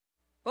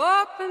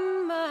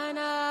Open mine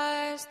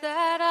eyes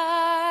that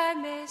I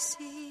may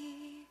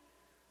see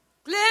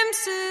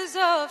glimpses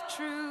of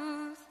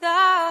truth thou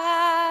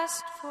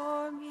hast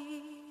for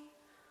me.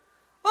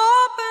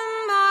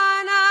 Open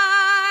mine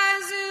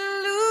eyes,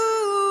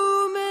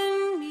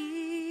 illumine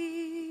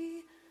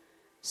me,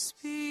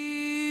 Spirit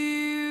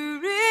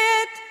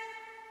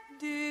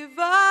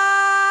divine.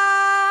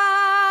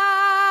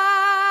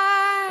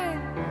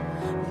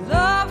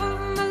 Love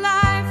of my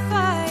life,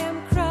 I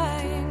am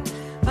crying,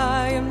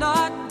 I am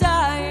not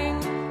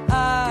dying,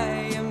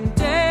 I am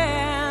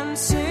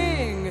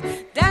dancing,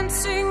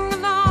 dancing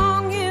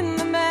along in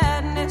the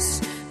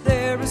madness.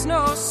 There is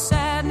no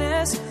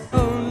sadness,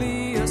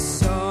 only a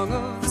song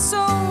of the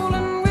soul,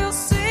 and we'll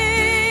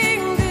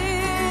sing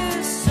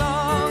this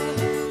song.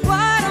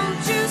 Why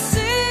don't you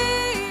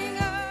sing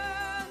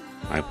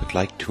along? I would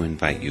like to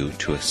invite you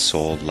to a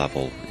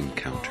soul-level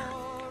encounter.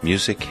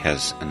 Music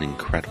has an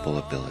incredible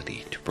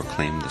ability to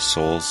proclaim the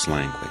soul's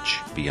language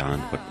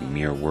beyond what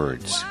mere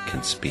words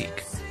can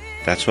speak.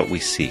 That's what we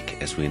seek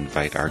as we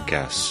invite our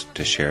guests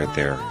to share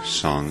their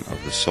song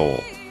of the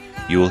soul.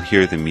 You will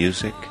hear the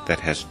music that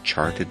has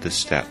charted the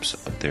steps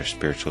of their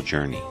spiritual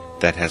journey,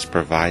 that has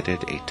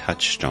provided a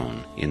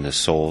touchstone in the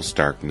soul's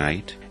dark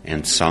night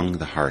and sung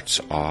the heart's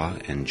awe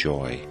and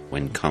joy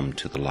when come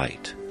to the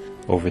light.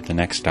 Over the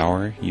next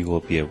hour, you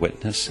will be a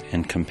witness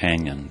and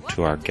companion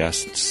to our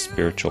guests'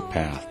 spiritual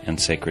path and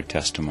sacred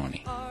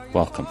testimony.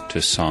 Welcome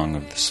to Song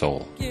of the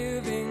Soul.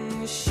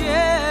 Giving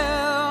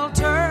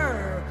shelter,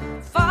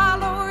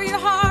 follow your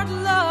heart,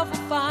 love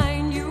will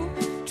find you,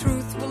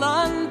 truth will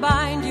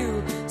unbind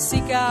you,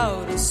 seek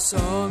out a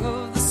song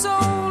of the soul,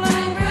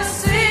 and we'll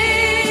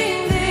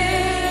sing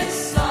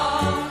this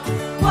song.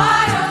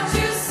 Why don't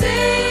you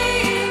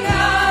sing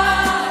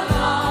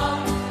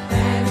along,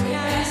 and we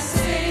can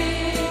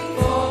sing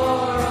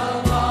for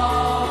a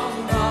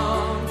long,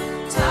 long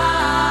time.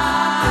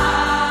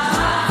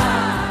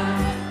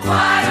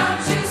 Why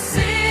don't you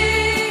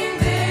sing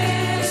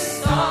this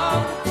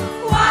song?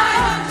 Why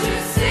don't you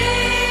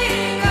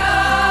sing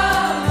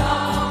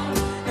along,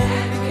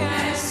 and we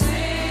can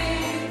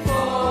sing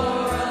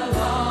for a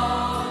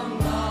long,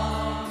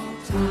 long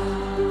time.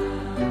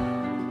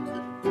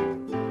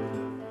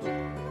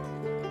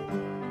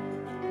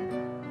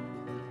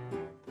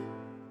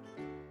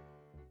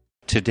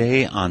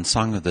 Today on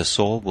Song of the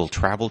Soul, we'll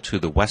travel to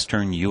the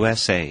western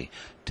USA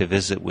to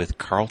visit with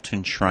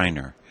Carlton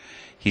Schreiner.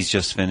 He's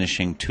just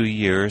finishing 2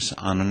 years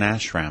on an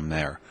ashram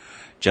there,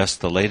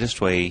 just the latest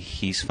way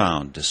he's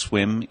found to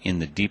swim in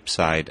the deep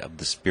side of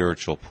the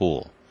spiritual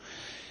pool.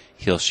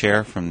 He'll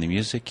share from the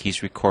music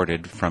he's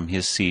recorded from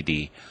his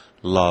CD,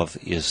 Love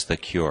is the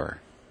Cure.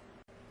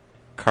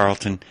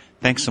 Carlton,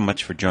 thanks so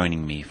much for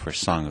joining me for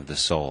Song of the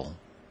Soul.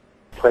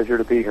 Pleasure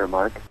to be here,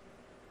 Mark.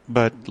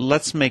 But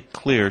let's make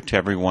clear to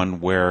everyone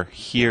where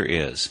here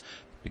is,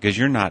 because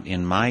you're not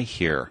in my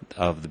here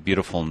of the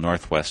beautiful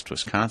northwest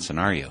Wisconsin,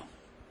 are you?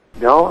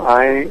 No,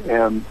 I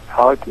am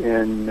out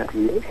in the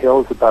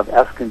hills above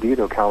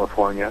Escondido,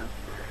 California,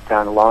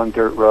 down a long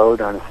dirt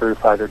road on a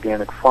certified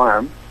organic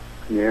farm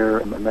near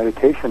a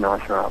meditation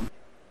ashram.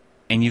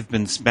 And you've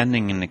been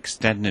spending an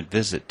extended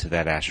visit to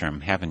that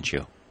ashram, haven't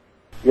you?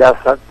 Yes,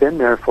 I've been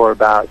there for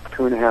about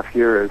 2.5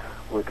 years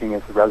working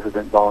as a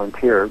resident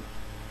volunteer,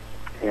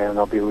 and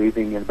I'll be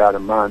leaving in about a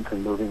month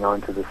and moving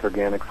on to this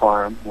organic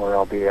farm where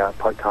I'll be a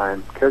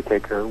part-time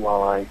caretaker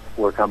while I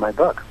work on my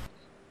book.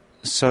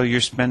 So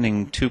you're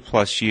spending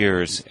 2+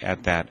 years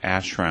at that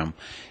ashram.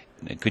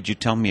 Could you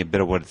tell me a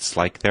bit of what it's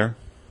like there?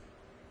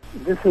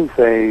 This is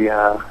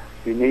a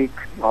unique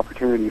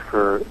opportunity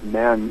for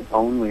men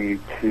only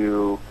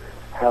to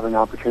have an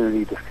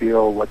opportunity to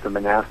feel what the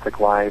monastic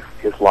life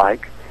is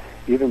like.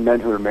 Even men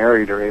who are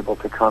married are able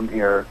to come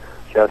here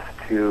just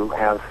to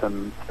have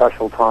some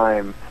special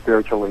time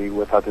spiritually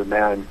with other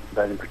men.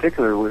 But in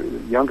particular,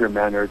 younger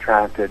men are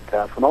attracted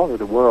from all over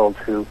the world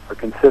who are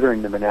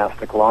considering the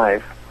monastic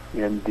life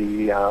in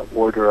the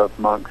order of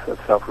monks of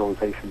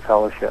Self-Realization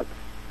Fellowship.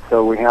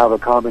 So we have a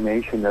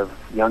combination of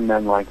young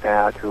men like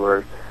that who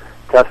are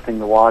testing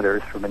the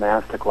waters for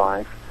monastic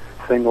life,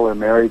 single or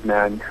married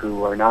men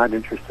who are not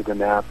interested in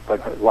that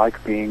but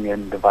like being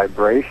in the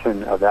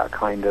vibration of that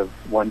kind of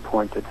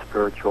one-pointed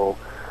spiritual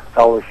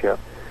fellowship.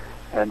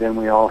 And then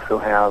we also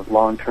have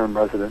long-term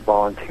resident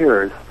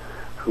volunteers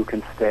who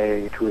can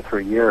stay 2 or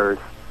 3 years,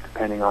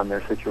 depending on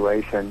their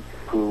situation,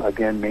 who,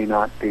 again, may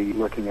not be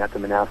looking at the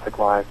monastic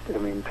life,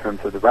 in terms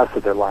of the rest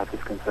of their life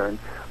is concerned,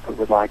 but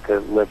would like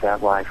to live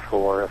that life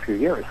for a few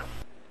years.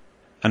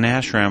 An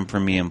ashram for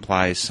me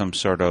implies some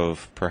sort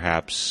of,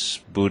 perhaps,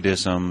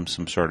 Buddhism,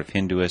 some sort of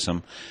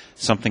Hinduism,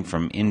 something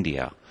from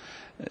India.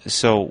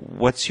 So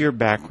what's your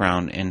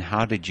background and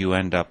how did you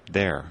end up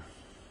there?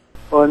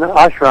 Well, an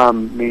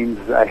ashram means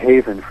a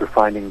haven for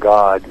finding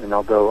God, and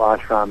although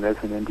ashram is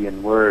an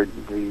Indian word,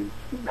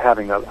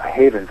 having a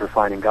haven for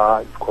finding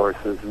God, of course,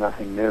 is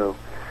nothing new.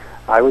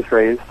 I was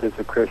raised as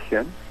a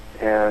Christian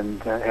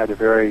and had a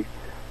very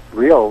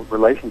real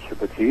relationship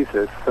with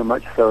Jesus, so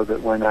much so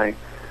that when I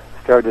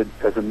started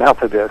as a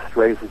Methodist,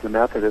 raised as a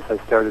Methodist. I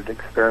started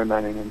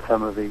experimenting in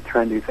some of the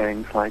trendy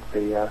things like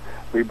the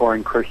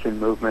Reborn Christian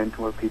movement,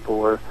 where people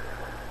were,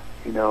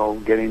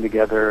 getting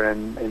together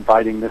and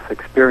inviting this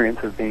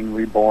experience of being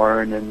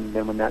reborn, and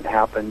then when that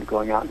happened,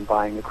 going out and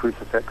buying a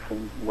crucifix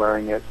and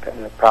wearing it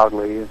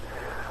proudly.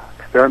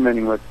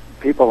 Experimenting with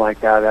people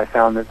like that, I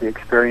found that the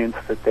experience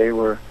that they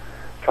were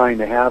trying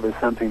to have is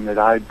something that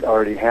I'd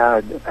already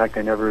had. In fact,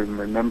 I never even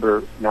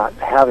remember not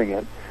having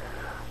it.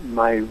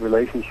 My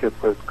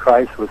relationship with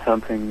Christ was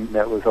something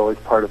that was always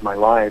part of my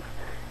life,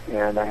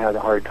 and I had a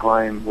hard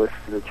time with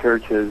the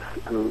churches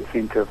who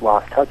seemed to have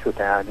lost touch with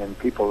that, and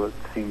people that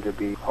seemed to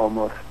be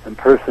almost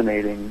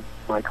impersonating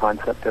my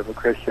concept of a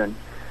Christian.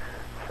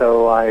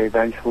 So I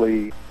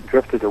eventually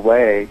drifted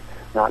away,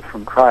 not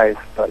from Christ,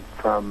 but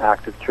from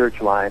active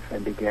church life,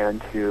 and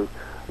began to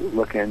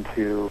look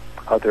into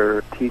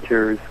other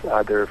teachers,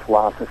 other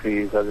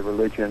philosophies, other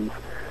religions,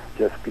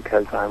 just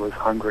because I was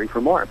hungry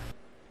for more.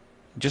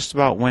 Just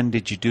about when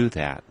did you do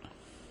that?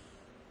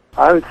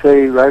 I would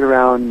say right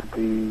around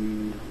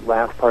the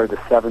last part of the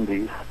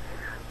 70s.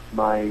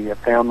 My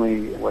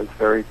family was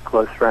very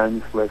close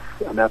friends with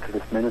a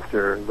Methodist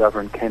minister,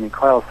 Reverend Kenny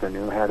Carlson,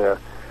 who had a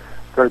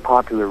very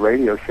popular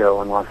radio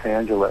show in Los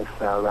Angeles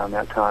around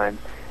that time,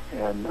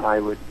 and I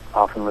would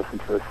often listen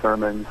to his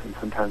sermons, and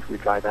sometimes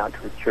we'd drive out to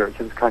his church.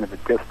 It was kind of a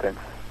distance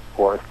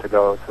for us to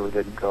go, so we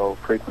didn't go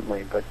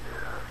frequently, but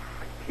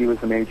he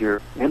was a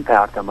major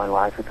impact on my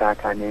life. In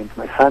fact, I named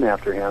my son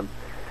after him.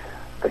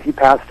 But he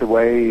passed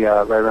away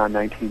right around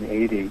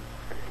 1980.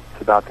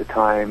 It's about the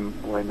time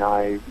when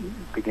I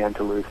began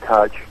to lose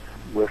touch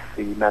with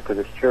the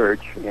Methodist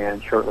Church,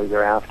 and shortly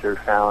thereafter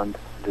found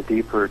the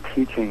deeper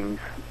teachings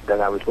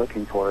that I was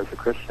looking for as a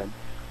Christian.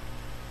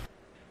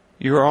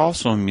 You're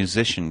also a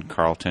musician,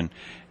 Carlton.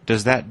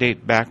 Does that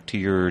date back to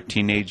your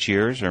teenage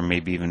years, or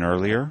maybe even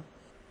earlier?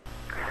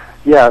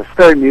 Yeah, it's a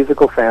very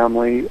musical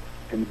family.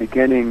 In the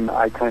beginning,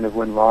 I kind of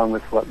went along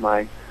with what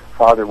my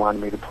father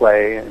wanted me to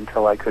play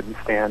until I couldn't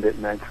stand it,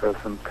 and I'd throw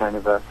some kind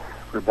of a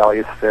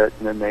rebellious fit,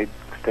 and then they'd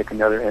stick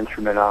another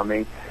instrument on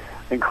me.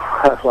 I think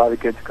a lot of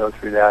kids go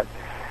through that.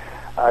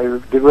 I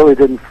really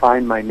didn't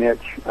find my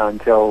niche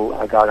until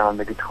I got on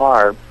the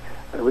guitar.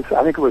 I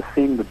think it was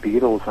seeing the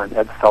Beatles on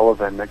Ed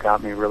Sullivan that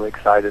got me really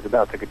excited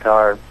about the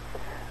guitar.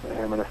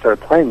 And when I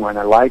started playing one,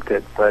 I liked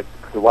it, but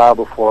it was a while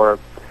before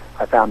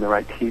I found the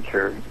right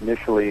teacher.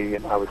 Initially,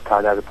 I was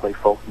taught how to play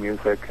folk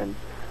music, and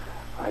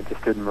I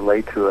just didn't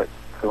relate to it.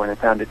 So when I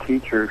found a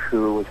teacher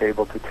who was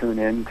able to tune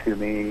in to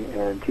me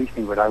and teach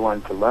me what I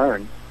wanted to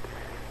learn,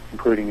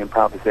 including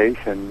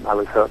improvisation, I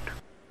was hooked.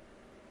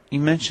 You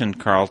mentioned,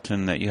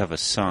 Carlton, that you have a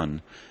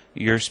son.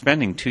 You're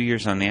spending 2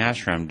 years on the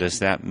ashram. Does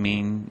that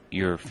mean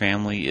your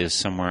family is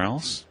somewhere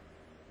else?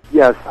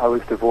 Yes, I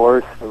was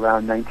divorced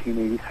around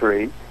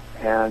 1983,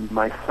 and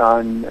my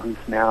son, who's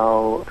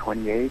now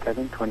 28, I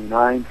think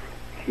 29,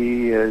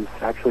 he is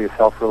actually a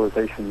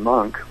self-realization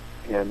monk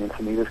in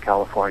Encinitas,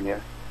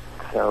 California.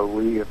 So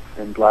we have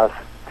been blessed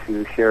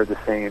to share the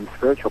same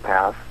spiritual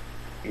path.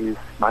 He's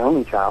my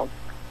only child,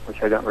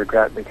 which I don't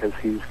regret because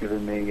he's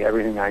given me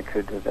everything I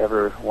could have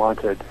ever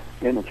wanted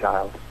in a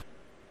child.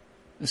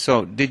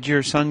 So did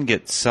your son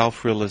get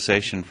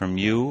self-realization from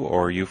you,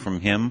 or you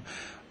from him,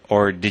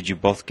 or did you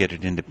both get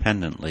it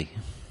independently?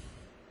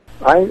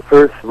 I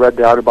first read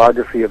the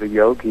autobiography of a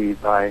yogi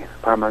by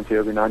Paramahansa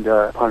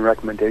Yogananda upon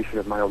recommendation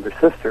of my older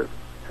sister.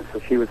 And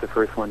so she was the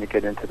first one to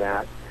get into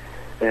that.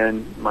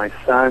 And my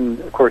son,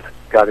 of course,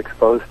 got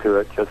exposed to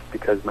it just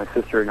because my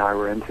sister and I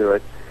were into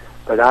it.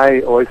 But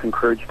I always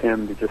encouraged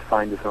him to just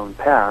find his own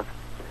path.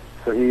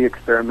 So he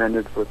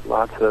experimented with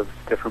lots of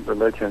different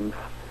religions,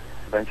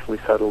 eventually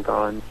settled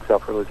on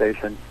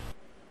self-realization.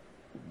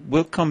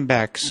 We'll come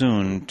back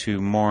soon to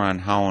more on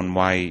how and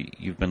why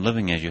you've been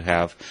living as you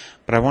have,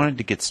 but I wanted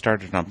to get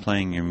started on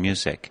playing your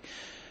music.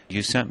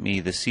 You sent me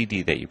the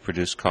CD that you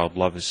produced called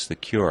Love is the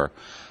Cure.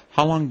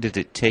 How long did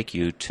it take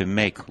you to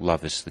make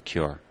Love is the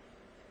Cure?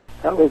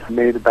 That was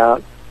made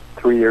about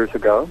 3 years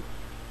ago.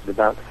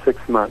 About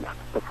 6 months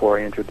before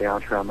I entered the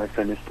ashram, I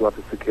finished Love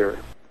is the Cure.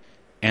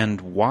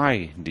 And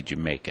why did you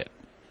make it?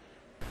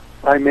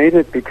 I made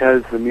it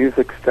because the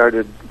music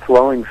started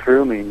flowing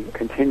through me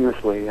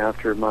continuously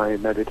after my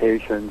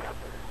meditations.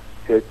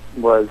 It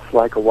was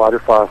like a water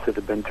faucet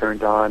had been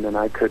turned on, and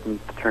I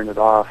couldn't turn it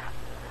off.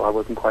 So I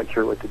wasn't quite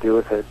sure what to do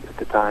with it at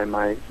the time.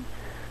 I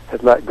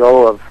had let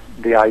go of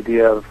the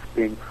idea of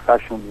being a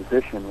professional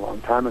musician a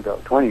long time ago,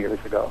 20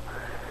 years ago.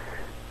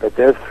 But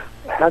this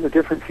had a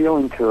different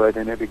feeling to it,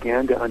 and I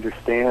began to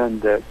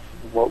understand that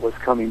what was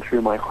coming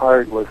through my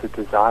heart was a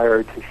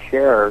desire to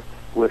share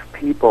with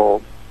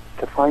people,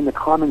 to find the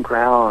common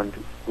ground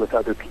with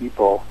other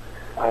people.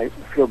 I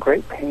feel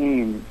great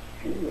pain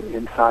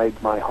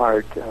inside my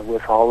heart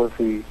with all of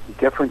the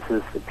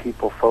differences that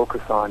people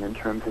focus on in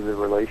terms of the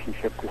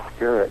relationship to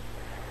spirit.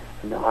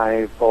 And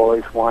I've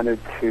always wanted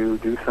to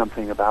do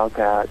something about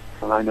that.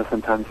 And I know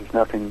sometimes there's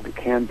nothing that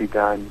can be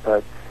done,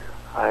 but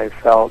I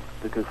felt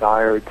the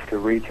desire to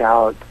reach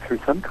out through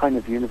some kind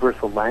of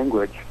universal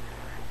language.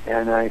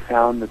 And I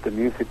found that the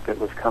music that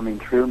was coming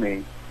through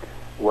me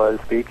was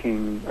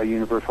speaking a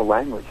universal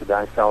language that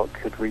I felt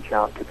could reach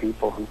out to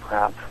people who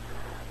perhaps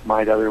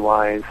might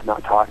otherwise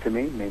not talk to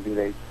me. Maybe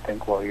they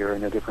think, well, you're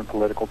in a different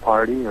political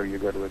party or you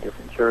go to a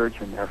different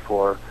church and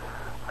therefore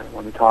I don't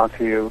want to talk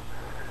to you.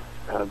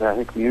 But I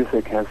think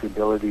music has the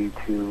ability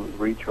to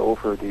reach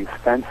over these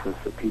fences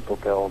that people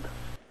build.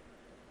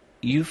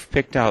 You've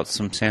picked out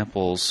some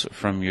samples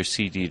from your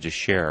CD to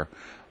share.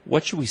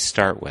 What should we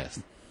start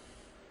with?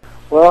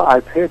 Well, I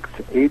picked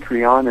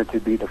Adriana to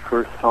be the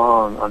first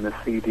song on the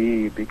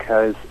CD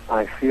because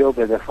I feel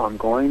that if I'm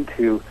going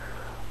to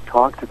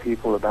talk to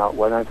people about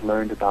what I've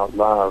learned about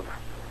love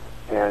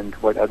and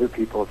what other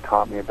people have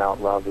taught me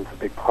about love is a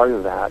big part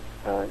of that.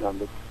 On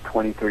the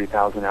 20,000,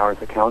 30,000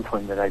 hours of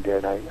counseling that I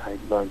did, I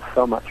learned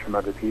so much from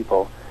other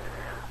people.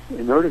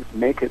 In order to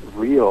make it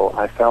real,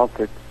 I felt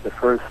that the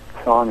first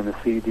song in the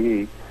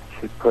CD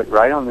should put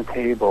right on the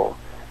table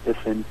this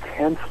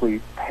intensely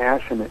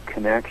passionate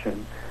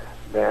connection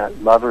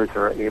that lovers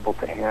are able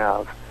to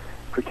have,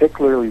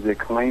 particularly the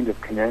kind of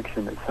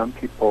connection that some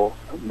people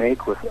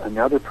make with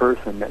another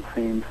person that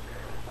seems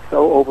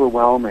so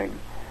overwhelming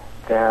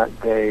that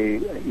they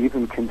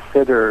even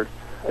consider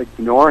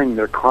ignoring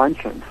their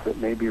conscience that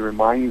may be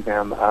reminding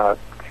them,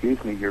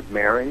 excuse me, you're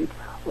married,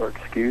 or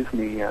excuse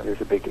me, there's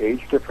a big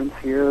age difference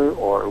here,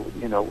 or,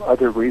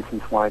 other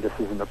reasons why this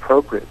isn't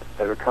appropriate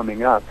that are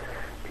coming up.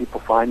 People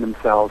find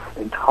themselves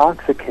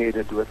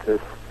intoxicated with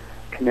this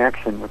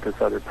connection with this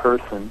other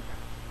person.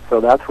 So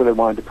that's what I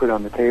wanted to put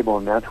on the table,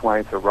 and that's why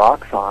it's a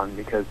rock song,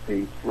 because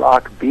the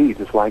rock beat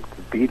is like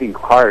the beating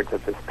heart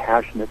of this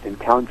passionate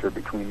encounter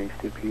between these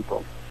two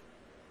people.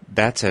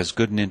 That's as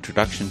good an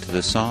introduction to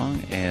the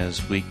song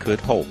as we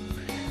could hope.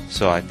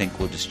 So I think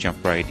we'll just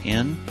jump right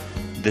in.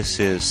 This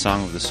is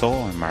Song of the Soul.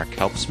 I'm Mark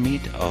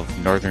Helpsmeet of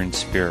Northern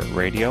Spirit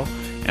Radio,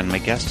 and my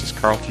guest is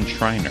Carlton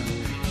Schreiner,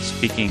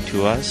 speaking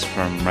to us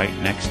from right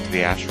next to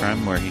the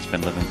ashram where he's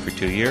been living for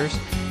 2 years,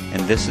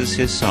 and this is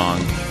his song,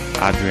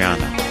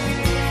 Adriana.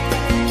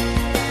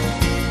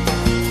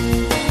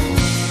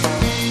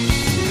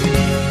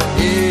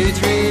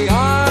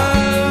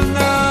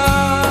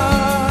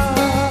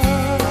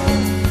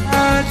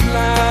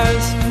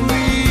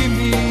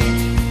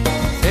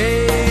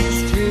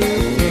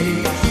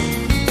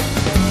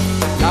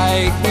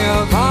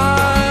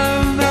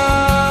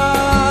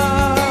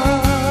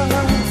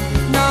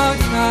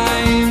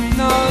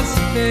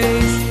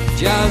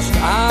 Just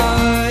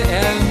our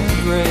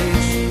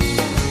embrace,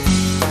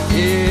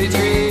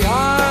 Adriana.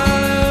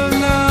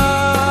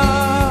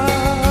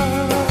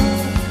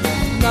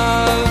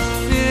 Love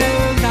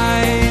filled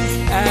eyes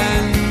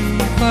and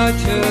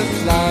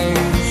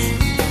butterflies,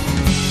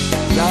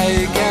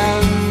 like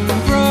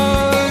ambrosia.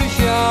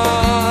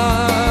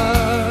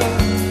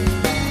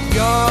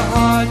 Your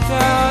heart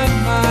and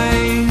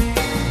mine,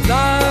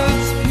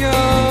 love's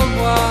pure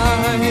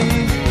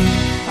wine.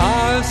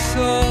 Our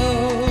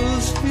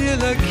souls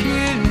feel a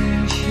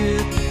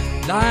kinship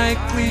like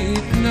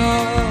we've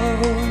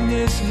known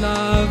this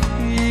love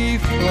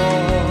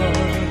before.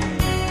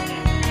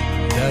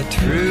 The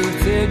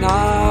truth in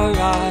our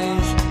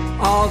eyes,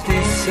 all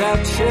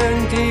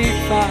deception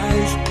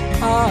defies.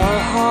 Our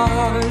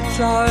hearts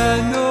are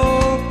an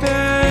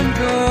open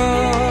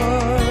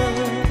door.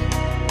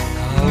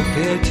 How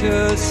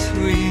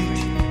bittersweet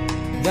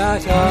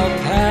that our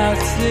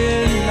paths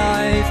in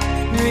life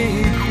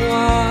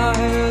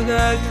require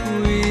that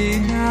we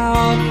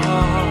now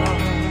part.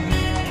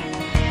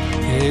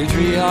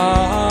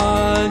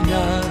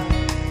 Adriana,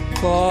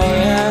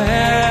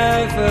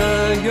 forever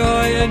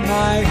you're in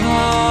my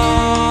heart.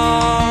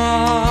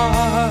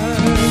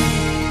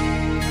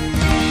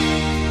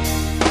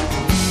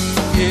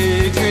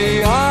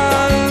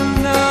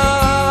 Adriana,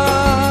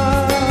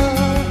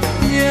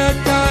 yet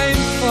I'm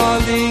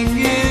falling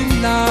in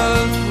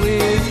love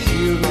with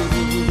you.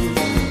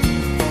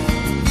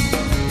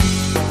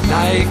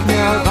 Like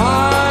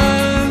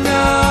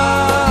Nirvana,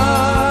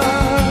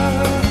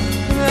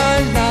 the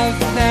love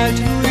that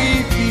we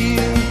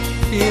feel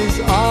is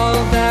all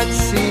that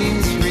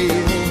seems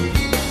real.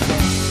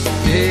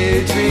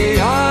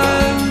 Adriana,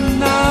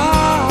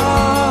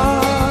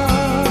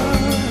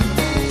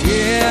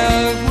 dear,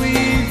 we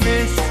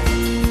risk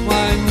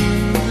one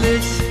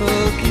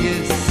blissful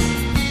kiss,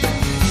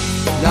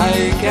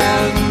 like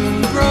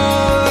ambrosia.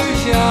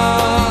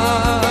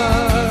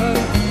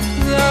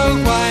 The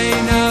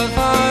wine of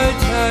our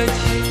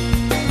touch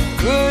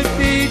could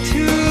be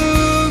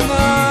too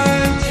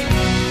much.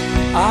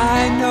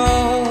 I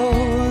know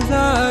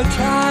the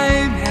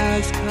time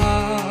has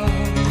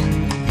come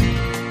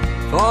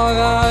for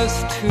us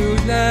to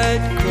let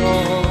go.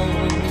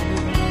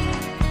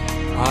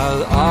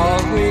 I'll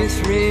always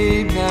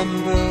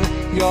remember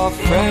your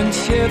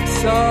friendship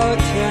so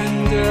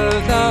tender,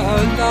 the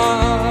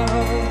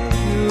love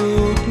you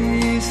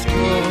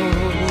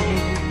bestowed.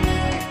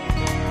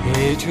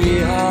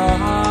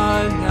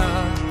 Adriana,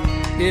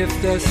 if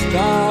the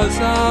stars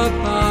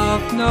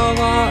above know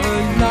our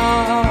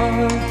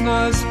love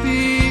must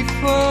be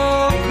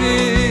fulfilled,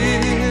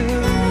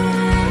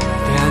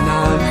 then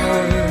on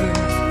earth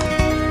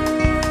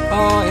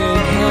or in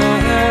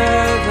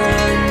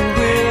heaven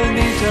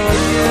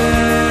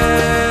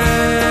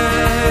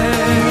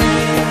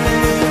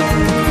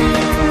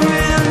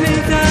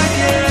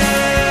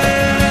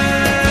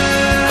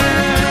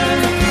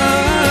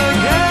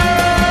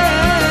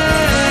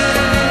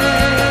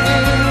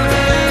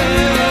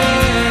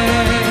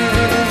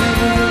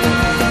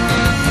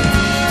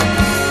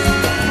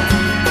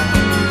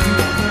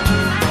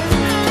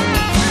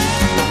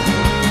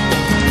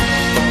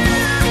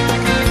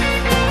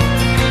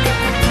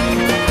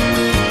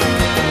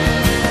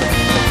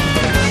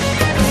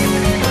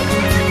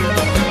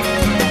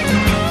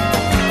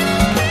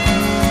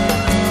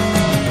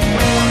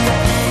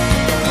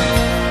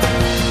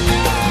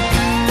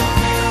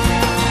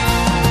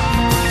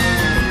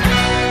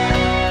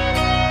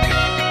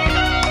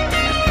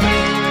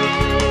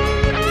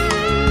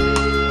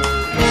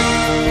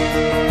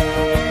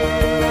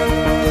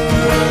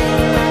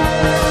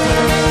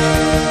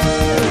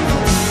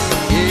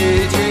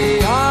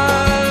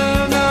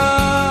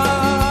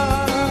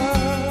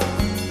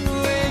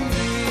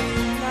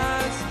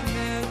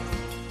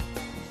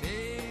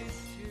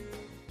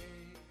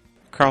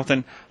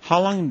Carlton,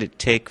 how long did it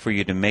take for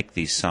you to make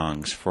these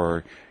songs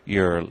for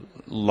your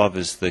Love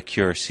is the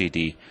Cure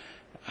CD?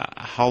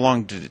 How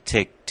long did it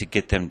take to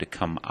get them to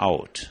come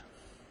out?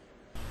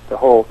 The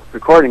whole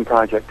recording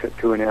project took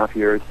 2.5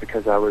 years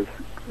because I was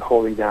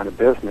holding down a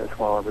business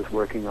while I was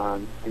working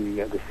on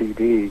the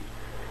CD.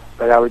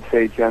 But I would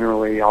say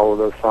generally all of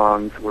those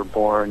songs were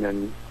born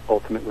and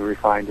ultimately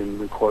refined and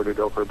recorded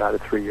over about a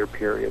 3-year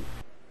period.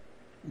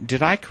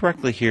 Did I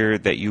correctly hear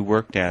that you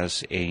worked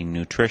as a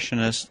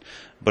nutritionist,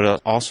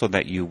 but also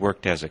that you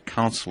worked as a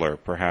counselor,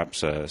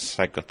 perhaps a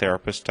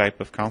psychotherapist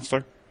type of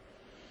counselor?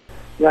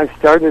 Yeah, I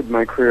started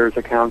my career as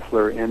a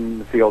counselor in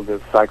the field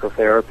of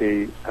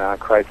psychotherapy,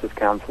 crisis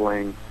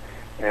counseling,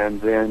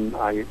 and then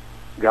I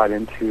got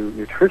into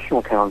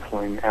nutritional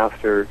counseling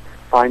after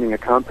finding a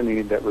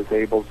company that was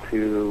able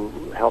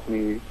to help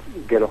me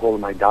get a hold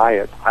of my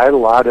diet. I had a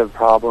lot of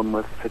problem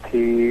with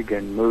fatigue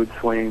and mood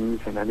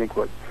swings, and I think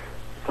what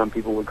some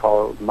people would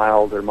call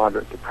mild or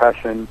moderate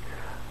depression.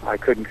 I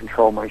couldn't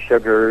control my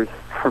sugars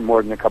for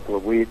more than a couple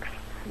of weeks.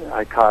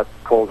 I caught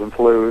colds and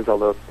flus,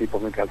 although people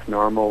think that's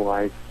normal.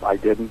 I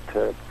didn't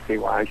see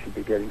why I should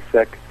be getting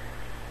sick.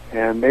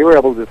 And they were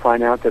able to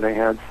find out that I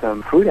had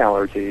some food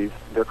allergies.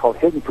 They're called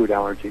hidden food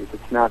allergies.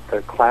 It's not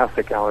the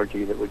classic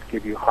allergy that would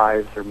give you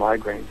hives or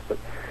migraines, but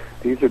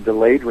these are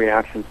delayed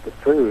reactions to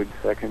food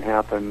that can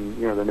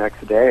happen, the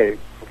next day.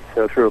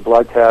 So through a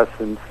blood test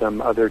and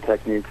some other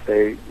techniques,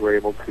 they were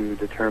able to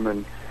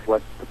determine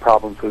what the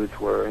problem foods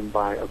were. And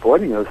by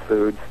avoiding those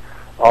foods,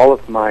 all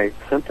of my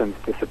symptoms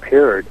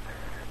disappeared.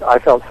 I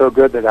felt so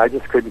good that I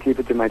just couldn't keep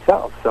it to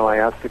myself. So I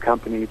asked the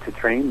company to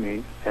train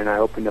me, and I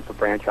opened up a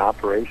branch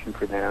operation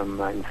for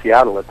them in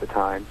Seattle at the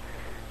time,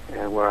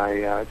 and where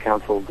I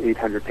counseled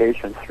 800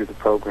 patients through the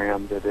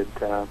program that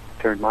had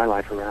turned my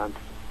life around.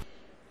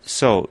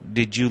 So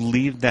did you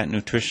leave that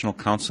nutritional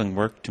counseling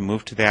work to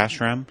move to the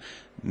ashram,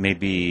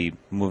 maybe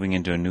moving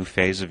into a new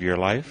phase of your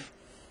life?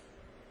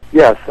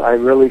 Yes, I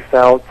really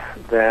felt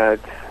that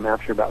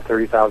after about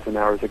 30,000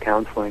 hours of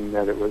counseling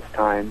that it was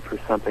time for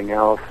something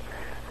else.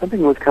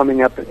 Something was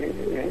coming up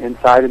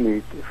inside of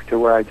me to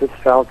where I just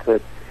felt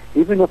that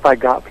even if I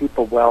got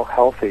people well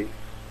healthy,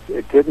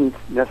 it didn't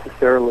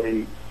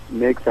necessarily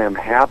make them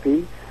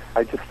happy.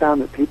 I just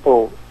found that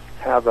people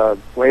have a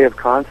way of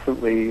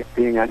constantly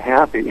being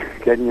unhappy,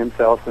 getting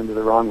themselves into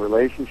the wrong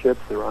relationships,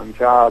 the wrong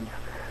jobs,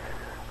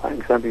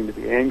 finding something to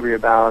be angry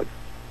about.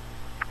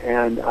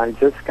 And I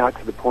just got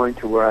to the point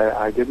to where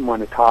I didn't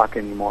want to talk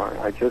anymore.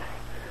 I just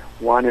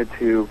wanted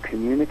to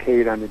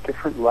communicate on a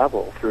different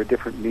level through a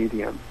different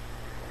medium.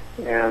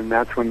 And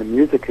that's when the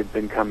music had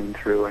been coming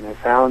through, and I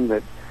found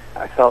that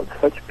I felt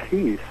such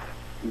peace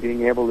in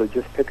being able to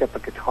just pick up a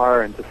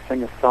guitar and just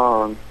sing a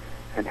song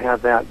and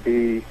have that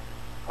be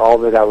all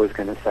that I was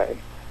going to say.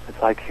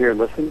 It's like, here,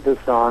 listen to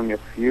this song.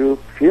 If you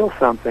feel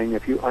something,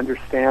 if you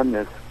understand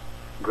this,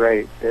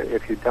 great.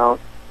 If you don't,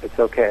 it's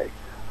okay.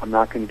 I'm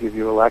not going to give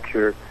you a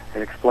lecture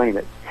and explain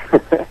it.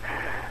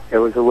 It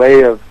was a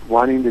way of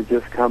wanting to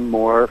just come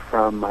more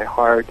from my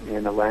heart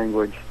in a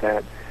language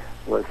that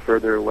was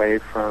further away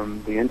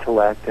from the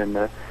intellect and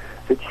the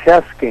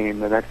chess game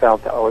that I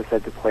felt I always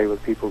had to play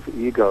with people's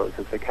egos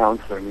as a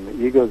counselor. I mean,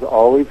 the ego is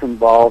always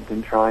involved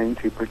in trying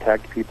to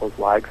protect people's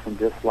likes and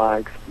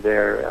dislikes,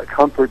 their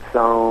comfort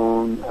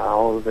zone,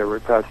 all of their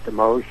repressed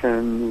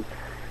emotions.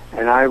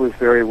 And I was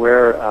very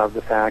aware of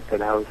the fact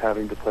that I was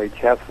having to play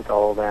chess with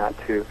all of that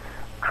to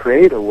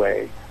create a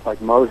way, like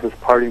Moses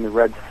parting the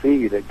Red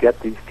Sea, to get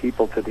these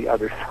people to the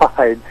other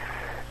side,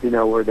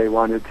 where they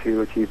wanted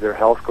to achieve their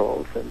health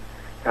goals. And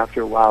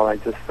after a while, I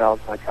just felt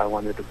like I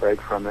wanted to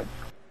break from it.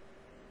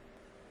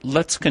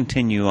 Let's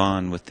continue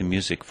on with the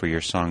music for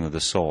your Song of the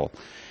Soul.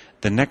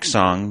 The next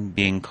song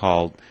being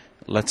called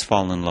Let's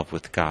Fall in Love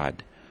with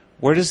God.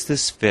 Where does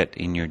this fit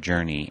in your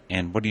journey,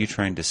 and what are you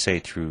trying to say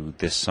through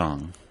this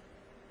song?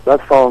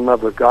 Let's Fall in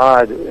Love with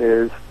God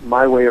is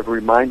my way of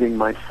reminding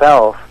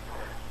myself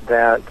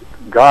that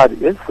God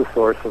is the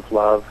source of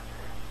love,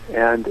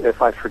 and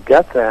if I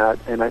forget that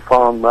and I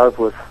fall in love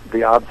with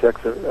the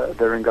objects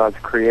that are in God's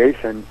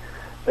creation,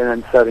 then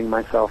I'm setting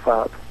myself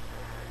up.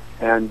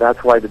 And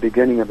that's why the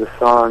beginning of the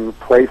song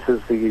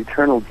places the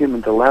eternal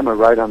human dilemma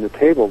right on the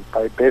table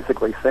by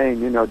basically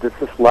saying, does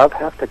this love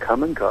have to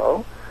come and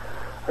go?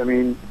 I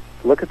mean,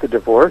 look at the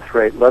divorce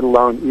rate, let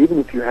alone even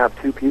if you have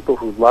two people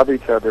who love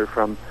each other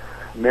from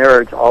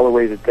marriage all the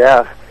way to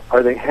death,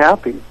 are they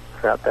happy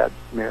throughout that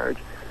marriage?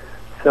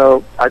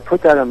 So I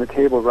put that on the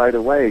table right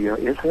away.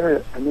 Is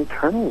there an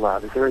eternal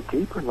love? Is there a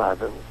deeper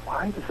love?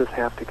 Why does this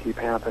have to keep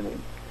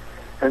happening?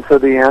 And so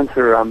the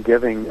answer I'm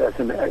giving as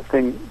a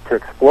thing to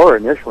explore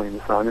initially in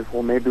the song is,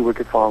 well, maybe we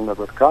could fall in love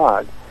with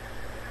God.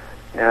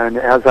 And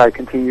as I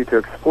continue to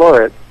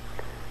explore it,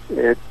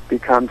 it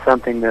becomes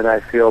something that I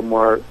feel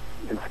more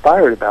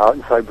inspired about.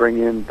 And so I bring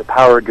in the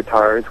power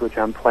guitars, which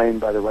I'm playing,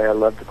 by the way. I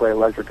love to play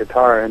electric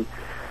guitar. And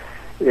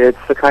it's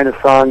the kind of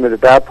song that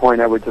at that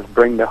point I would just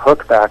bring the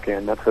hook back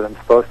in. That's what I'm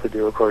supposed to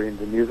do according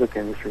to the music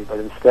industry. But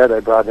instead I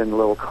brought in a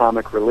little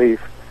comic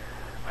relief.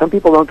 Some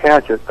people don't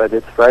catch it, but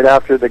it's right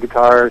after the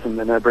guitars, and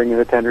then I bring in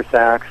the tenor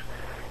sax,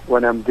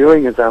 what I'm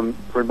doing is I'm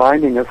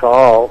reminding us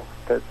all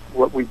that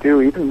what we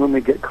do, even when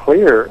we get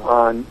clear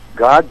on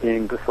God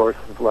being the source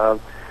of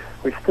love,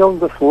 we still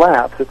just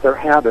lapse. It's our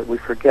habit. We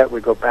forget. We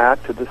go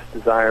back to this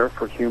desire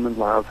for human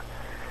love.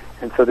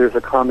 And so there's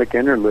a comic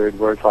interlude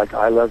where it's like,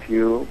 I love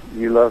you,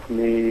 you love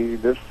me,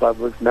 this love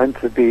was meant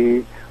to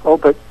be. Oh,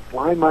 but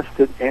why must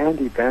it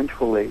end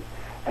eventually?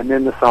 And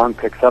then the song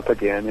picks up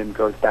again and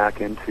goes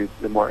back into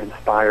the more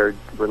inspired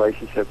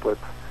relationship with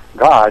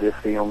God is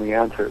the only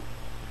answer.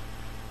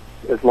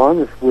 As long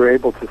as we're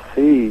able to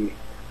see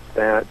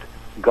that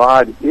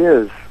God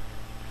is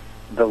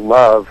the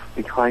love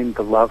behind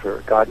the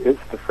lover, God is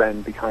the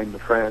friend behind the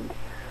friend,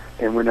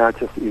 and we're not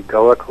just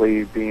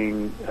egoically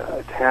being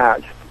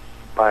attached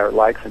by our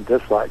likes and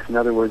dislikes. In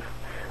other words,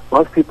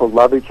 most people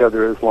love each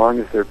other as long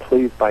as they're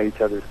pleased by each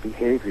other's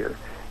behavior.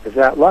 Is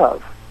that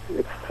love?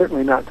 It's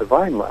certainly not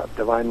divine love.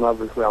 Divine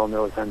love, as we all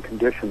know, is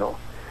unconditional.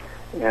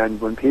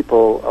 And when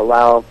people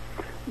allow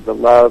the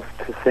love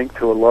to sink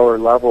to a lower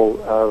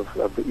level of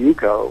the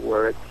ego,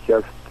 where it's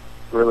just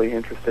really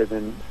interested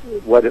in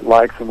what it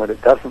likes and what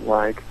it doesn't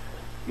like,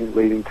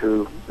 leading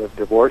to the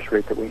divorce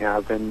rate that we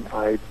have, then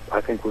I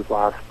think we've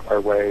lost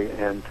our way,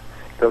 and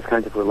those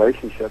kinds of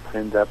relationships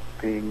end up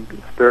being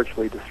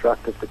spiritually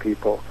destructive to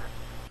people.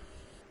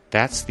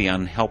 That's the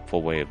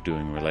unhelpful way of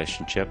doing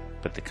relationship,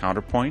 but the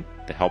counterpoint,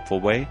 the helpful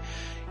way,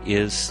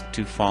 is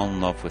to fall in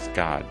love with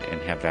God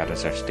and have that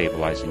as our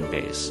stabilizing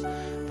base.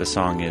 The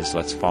song is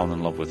Let's Fall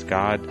in Love with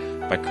God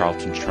by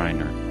Carlton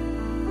Schreiner.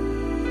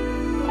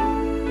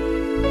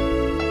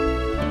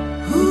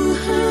 Oh,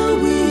 how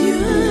we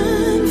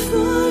yearn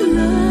for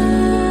love,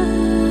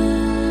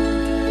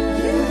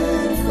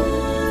 yearn for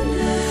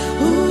love.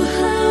 Oh,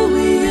 how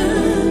we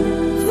yearn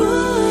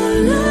for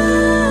love.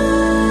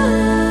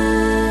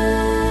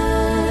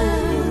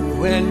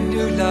 When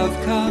new love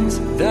comes,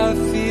 the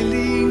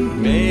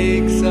feeling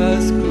makes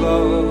us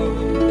glow.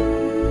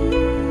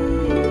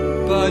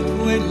 But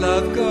when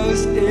love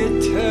goes,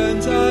 it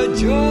turns our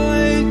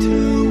joy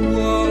to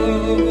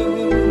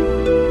woe.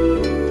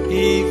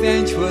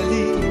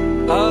 Eventually,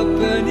 a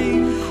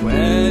burning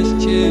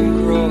question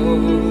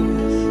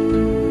grows.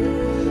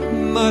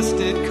 Must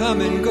it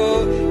come and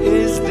go?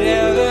 Is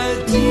there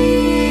a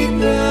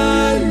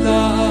deeper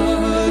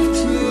love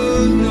to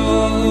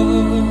know?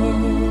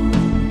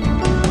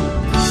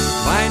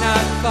 Why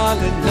not fall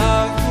in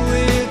love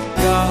with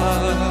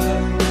God?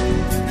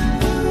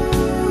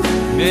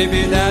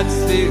 Maybe that's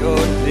the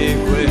only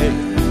way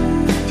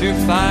to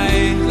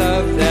find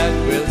love that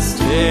will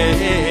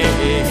stay.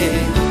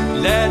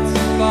 Let's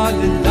fall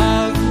in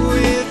love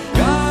with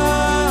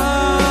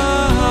God.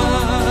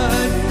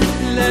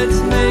 Let's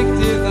make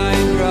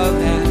divine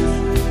romance.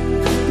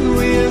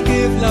 We'll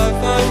give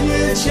love a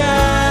new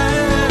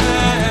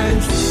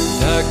chance.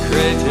 The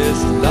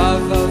greatest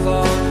love of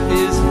all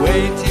is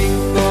waiting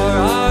for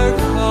our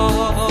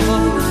call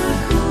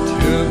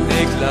to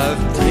make love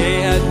day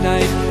and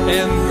night,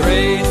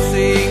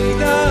 embracing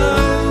the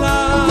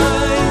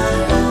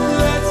light.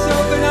 Let's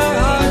open our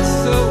hearts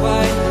so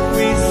wide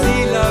we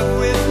see love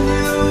with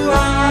new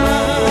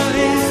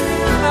eyes.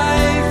 I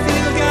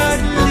feel God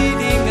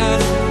leading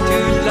us to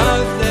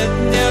love that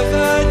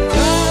never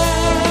dies.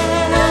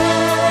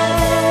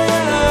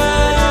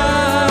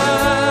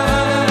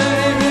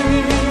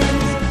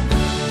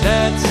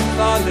 Let's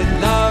fall in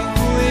love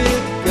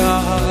with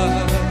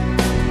God.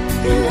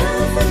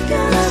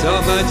 So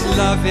much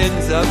love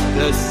ends up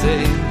the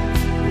same.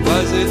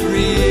 Was it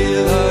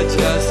real or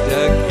just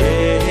a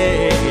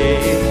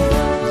game?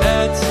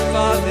 Let's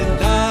fall in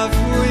love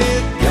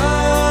with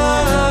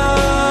God.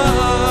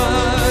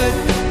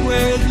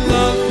 Where is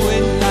love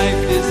when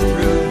life is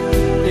through?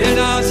 In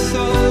our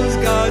souls,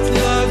 God's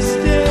love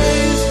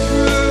stays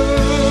true.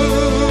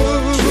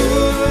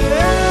 True.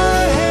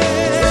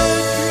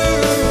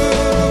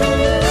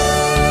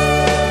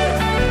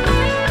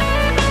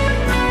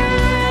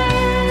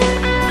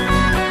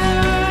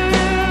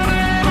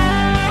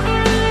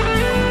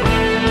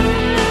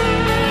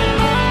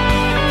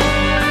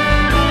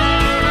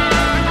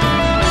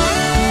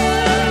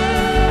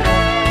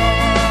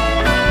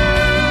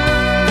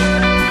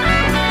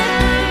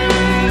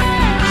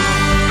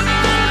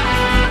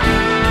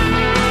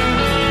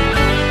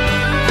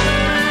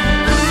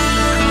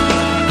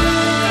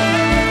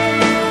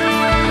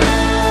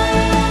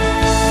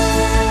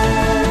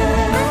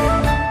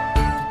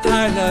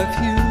 I love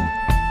you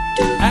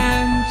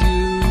and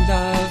you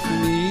love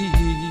me.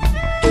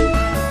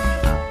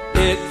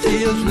 It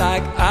feels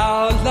like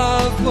our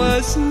love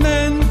was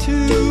meant to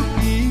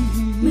be.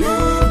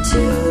 Meant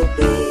to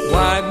be.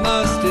 Why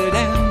must it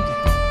end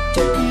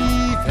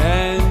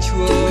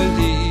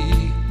eventually?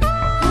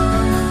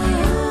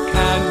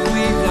 Can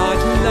we not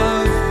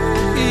love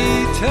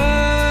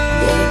eternally?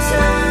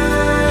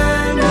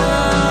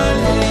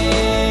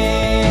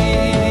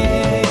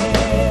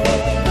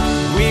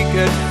 We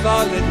could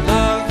fall in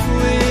love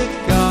with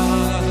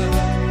God.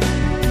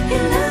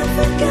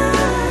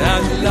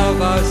 That love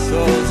our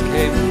souls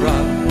came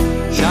from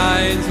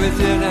shines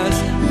within us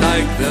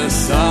like the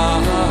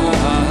sun.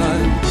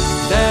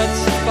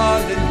 Let's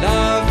fall in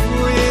love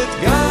with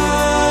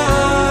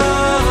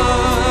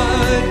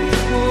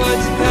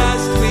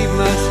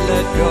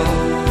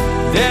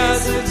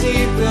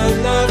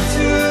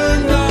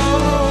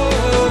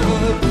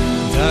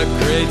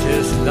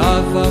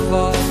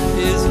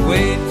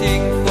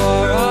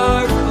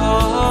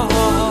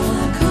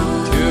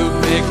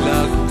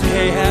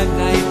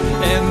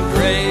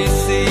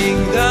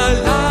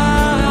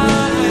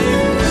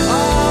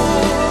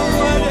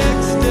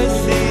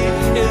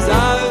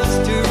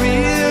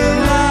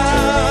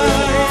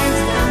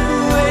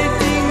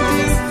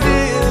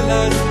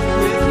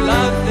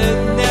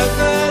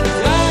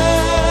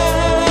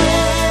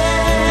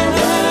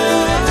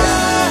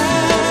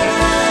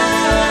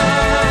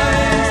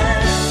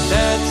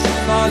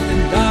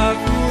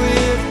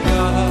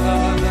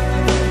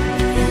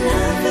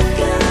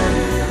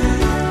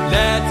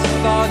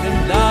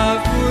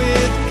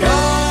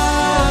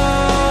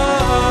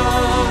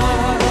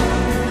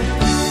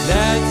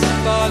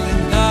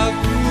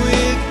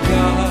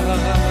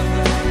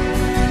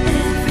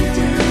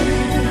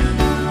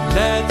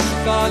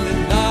fall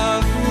in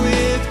love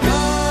with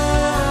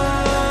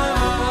God.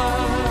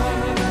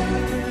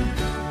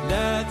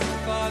 Let's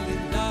fall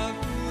in love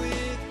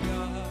with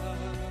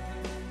God.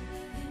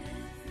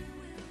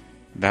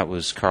 That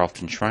was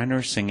Carlton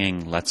Schreiner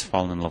singing Let's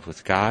Fall in Love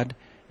with God.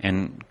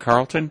 And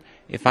Carlton,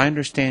 if I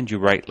understand you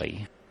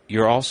rightly,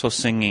 you're also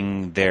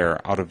singing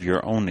there out of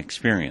your own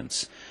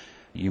experience.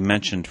 You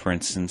mentioned, for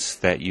instance,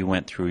 that you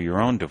went through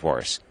your own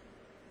divorce.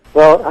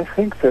 Well, I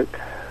think that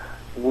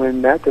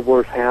when that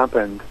divorce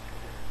happened,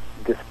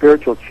 the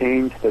spiritual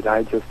change that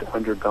I just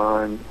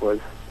undergone was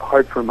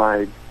hard for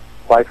my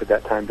wife at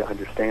that time to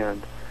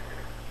understand.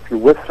 If you're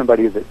with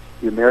somebody that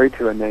you're married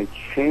to and they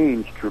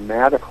change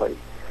dramatically,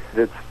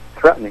 it's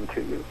threatening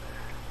to you,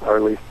 or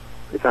at least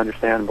it's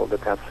understandable that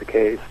that's the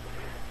case.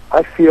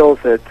 I feel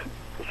that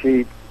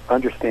she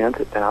understands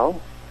it now.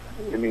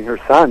 I mean, her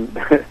son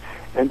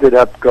ended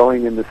up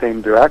going in the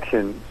same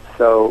direction,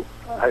 so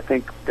I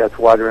think that's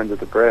water under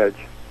the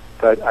bridge.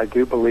 But I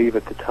do believe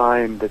at the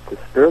time that the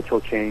spiritual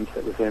change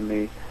that was in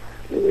me,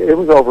 it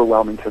was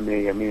overwhelming to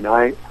me. I mean,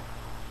 I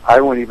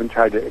won't even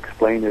try to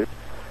explain it,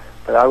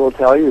 but I will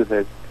tell you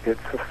that it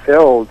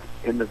fulfilled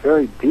in the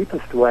very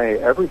deepest way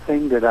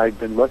everything that I'd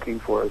been looking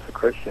for as a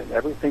Christian.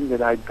 Everything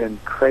that I'd been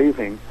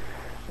craving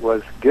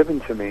was given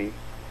to me,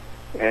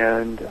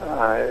 and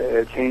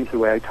it changed the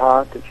way I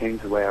talked, it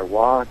changed the way I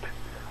walked.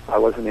 I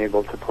wasn't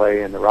able to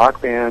play in the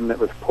rock band that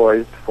was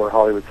poised for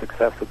Hollywood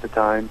success at the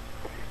time.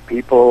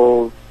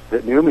 People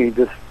that knew me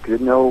just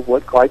didn't know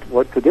what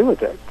to do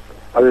with it,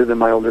 other than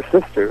my older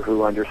sister,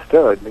 who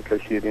understood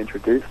because she had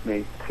introduced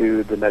me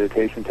to the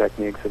meditation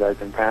techniques that I'd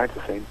been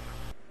practicing.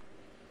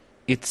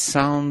 It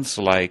sounds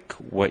like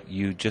what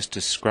you just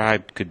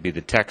described could be the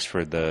text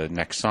for the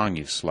next song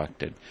you've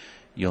selected,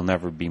 You'll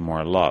Never Be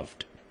More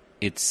Loved.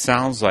 It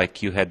sounds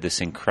like you had this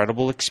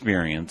incredible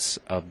experience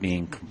of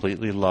being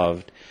completely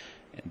loved,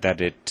 that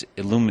it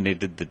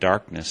illuminated the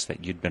darkness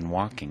that you'd been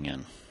walking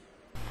in.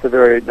 It's a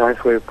very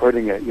nice way of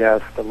putting it,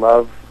 yes. The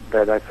love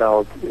that I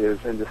felt is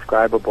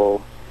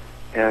indescribable,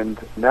 and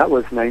that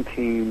was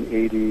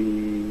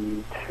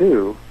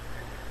 1982.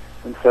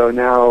 And so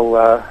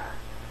now,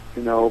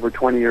 over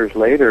 20 years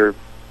later,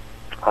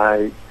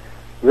 I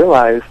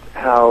realized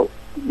how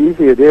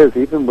easy it is,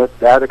 even with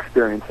that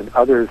experience and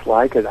others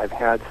like it I've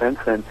had since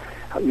then,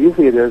 how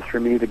easy it is for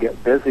me to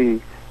get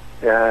busy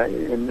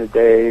in the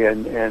day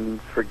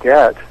and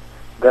forget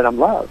that I'm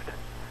loved,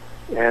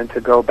 and to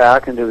go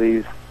back into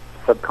these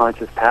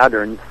subconscious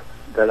patterns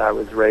that I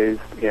was raised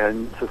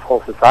in, this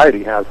whole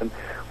society has, and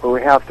where we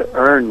have to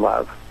earn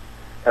love.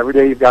 Every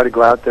day you've got to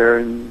go out there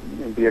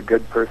and be a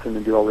good person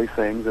and do all these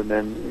things, and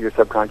then your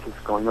subconscious is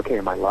going, okay,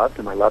 am I loved?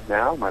 Am I loved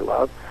now? Am I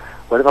loved?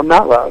 What if I'm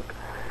not loved?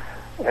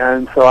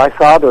 And so I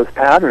saw those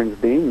patterns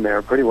being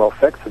there pretty well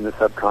fixed in the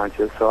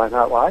subconscious, so I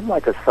thought, well, I'd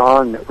like a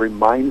song that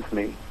reminds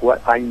me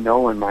what I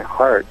know in my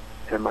heart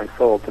and my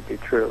soul to be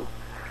true.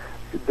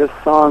 This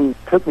song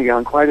took me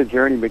on quite a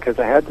journey because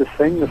I had to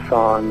sing the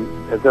song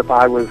as if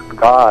I was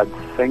God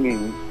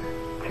singing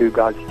to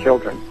God's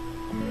children.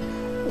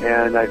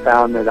 And I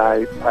found that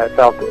I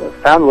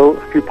found a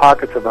few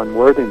pockets of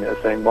unworthiness,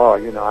 saying, well,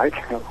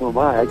 who am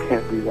I? I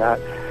can't do that.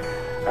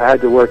 I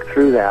had to work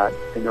through that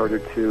in order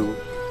to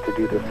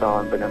do the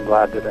song, but I'm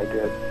glad that I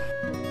did.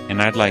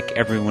 And I'd like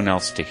everyone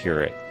else to hear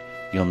it.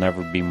 You'll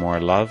Never Be More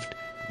Loved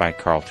by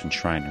Carlton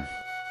Schreiner.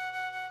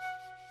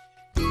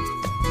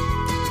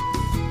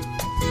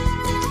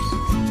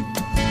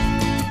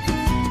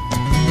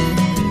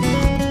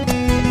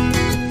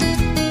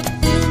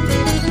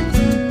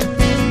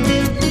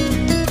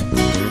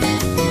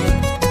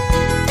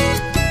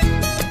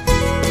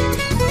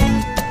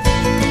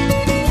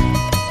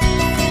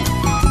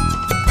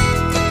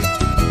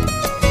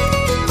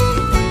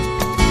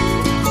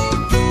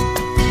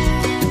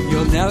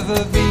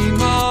 Never be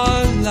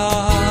more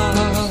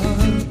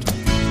loved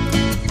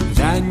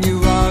than you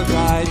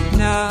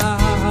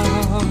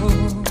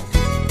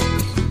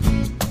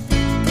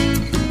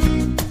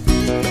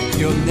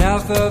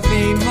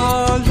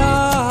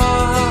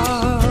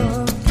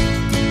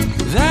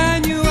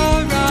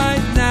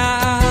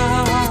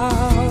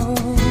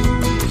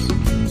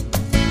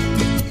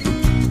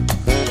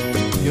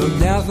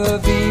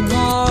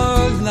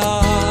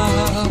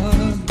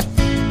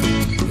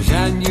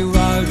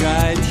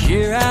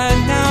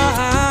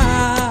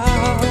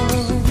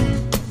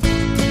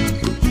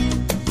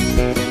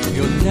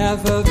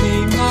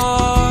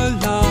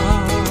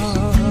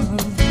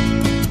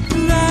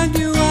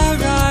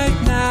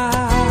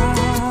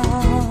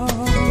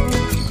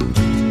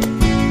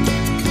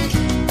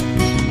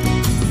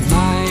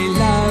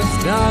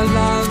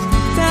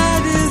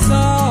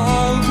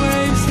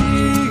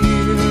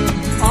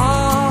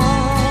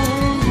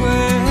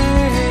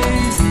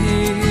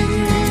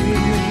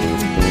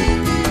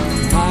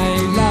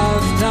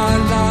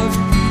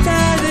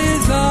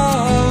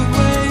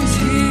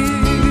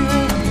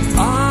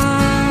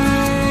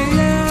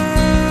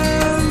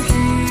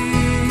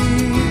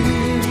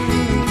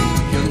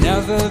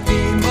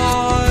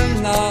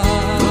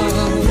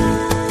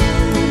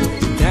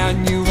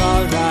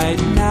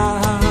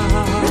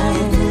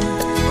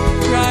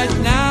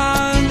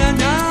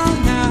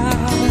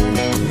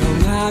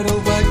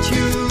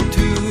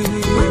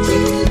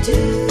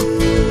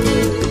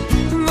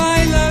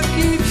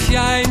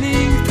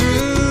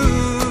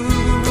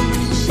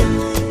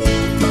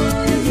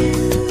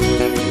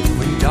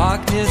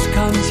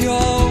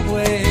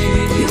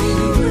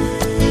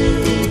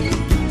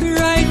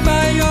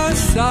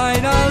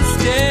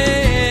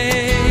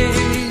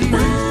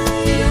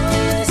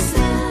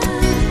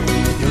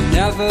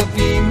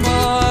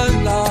more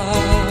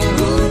love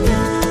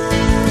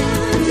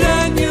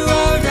than you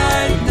are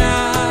right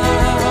now.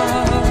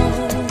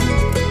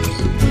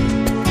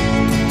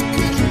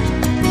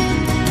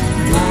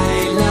 My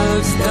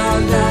love's the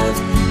love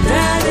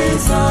that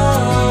is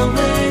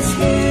always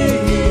here.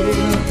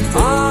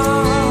 I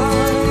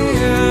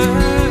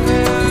am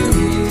here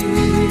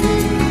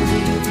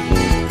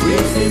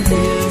with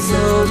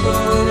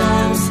invisible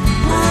arms.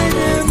 I'm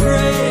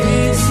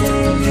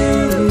embracing you,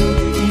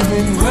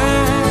 even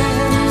when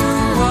you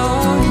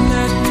won't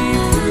let me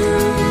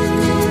through.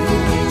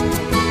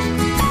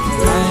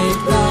 Right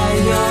by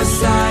your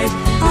side,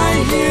 I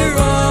hear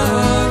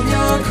all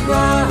your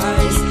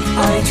cries.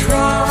 I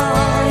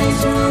try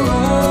to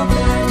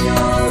open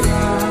your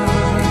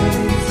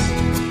eyes.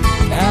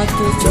 At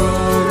the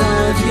door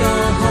of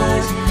your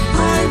heart,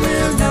 I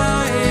will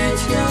light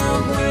your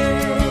way.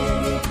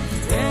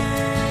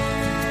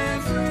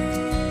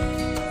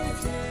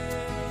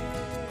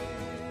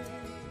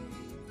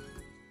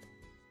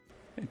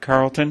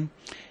 Carlton,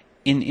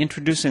 in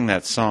introducing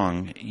that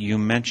song, you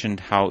mentioned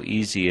how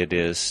easy it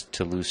is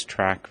to lose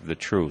track of the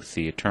truth,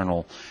 the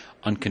eternal,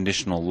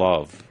 unconditional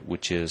love,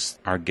 which is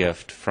our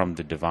gift from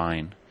the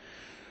divine.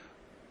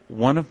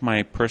 One of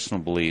my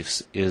personal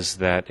beliefs is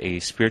that a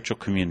spiritual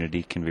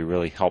community can be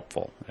really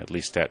helpful, at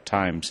least at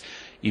times,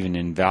 even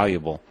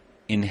invaluable,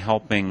 in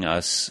helping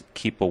us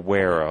keep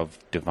aware of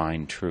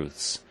divine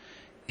truths.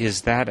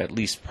 Is that at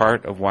least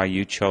part of why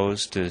you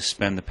chose to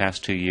spend the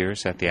past 2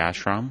 years at the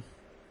ashram?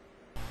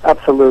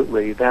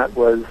 Absolutely. That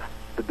was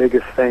the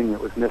biggest thing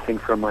that was missing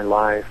from my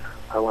life.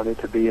 I wanted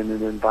to be in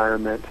an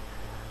environment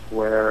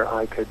where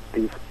I could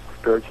be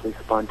spiritually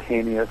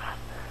spontaneous,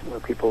 where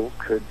people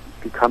could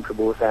be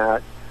comfortable with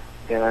that,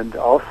 and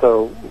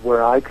also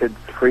where I could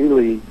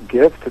freely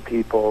give to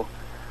people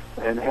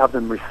and have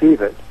them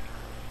receive it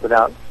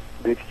without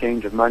the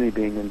exchange of money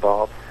being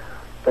involved.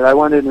 But I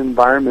wanted an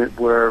environment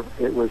where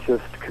it was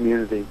just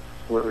community,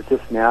 where it was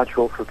just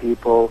natural for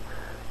people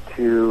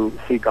to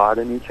see God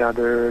in each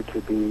other, to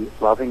be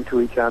loving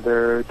to each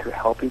other, to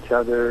help each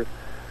other,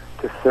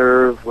 to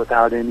serve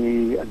without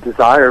any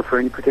desire for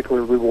any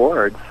particular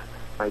rewards.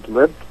 I'd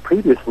lived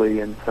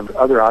previously in some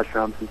other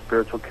ashrams and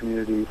spiritual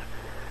communities,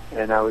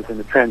 and I was in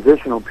a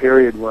transitional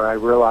period where I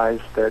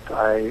realized that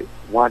I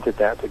wanted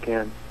that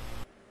again.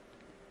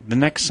 The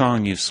next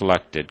song you've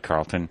selected,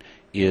 Carlton,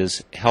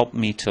 is Help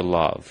Me to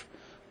Love.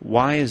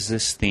 Why is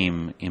this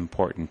theme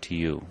important to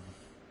you?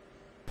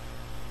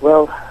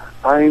 Well,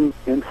 I'm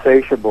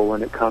insatiable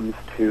when it comes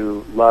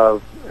to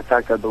love. In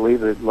fact, I believe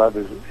that love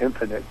is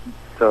infinite,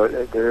 so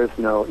there is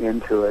no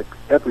end to it.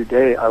 Every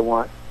day I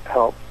want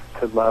help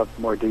to love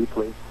more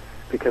deeply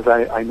because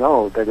I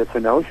know that it's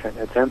an ocean,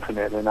 it's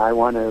infinite, and I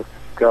want to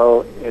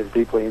go as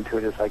deeply into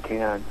it as I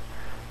can.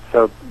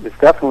 So it's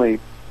definitely,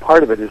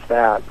 part of it is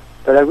that.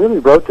 But I really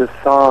wrote this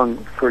song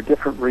for a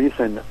different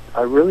reason.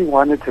 I really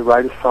wanted to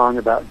write a song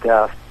about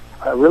death.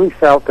 I really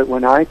felt that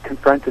when I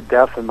confronted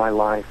death in my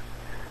life,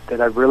 that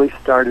I really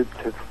started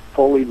to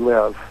fully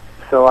live.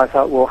 So I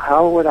thought, well,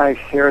 how would I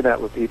share that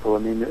with people? I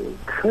mean,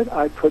 could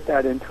I put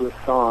that into a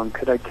song?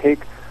 Could I take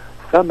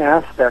some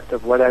aspect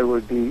of what I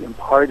would be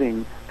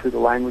imparting through the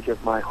language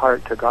of my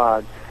heart to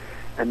God?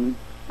 And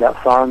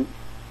that song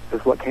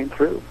is what came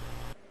through.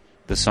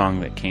 The song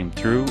that came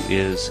through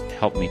is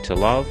Help Me to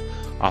Love,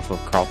 off of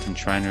Carlton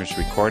Schreiner's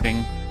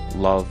recording,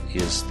 Love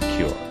is the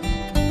Cure.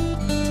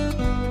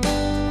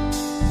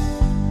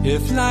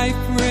 If life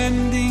were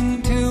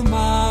ending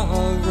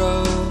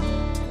tomorrow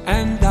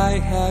and I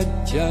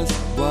had just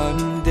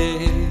one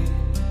day,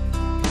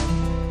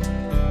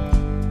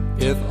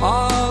 if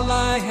all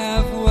I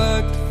have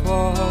worked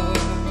for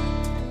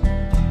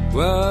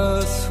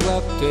was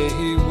swept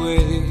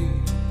away,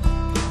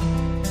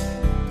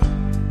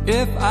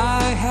 if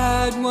I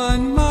had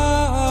one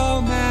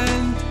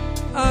moment,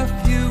 a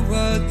few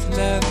words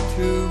left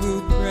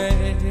to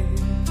pray,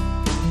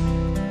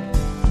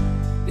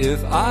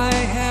 if I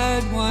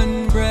had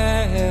one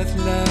breath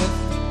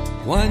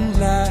left, one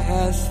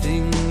last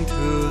thing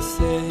to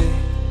say,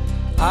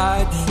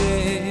 I'd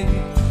say,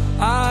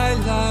 I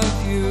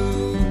love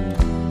you,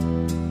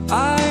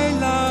 I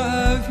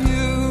love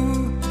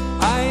you,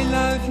 I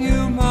love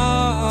you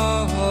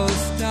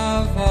most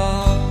of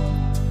all.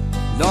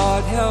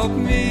 Lord, help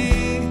me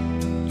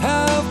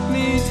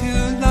to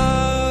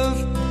love,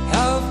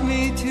 help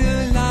me to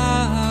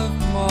love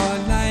more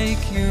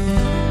like you.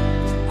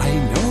 I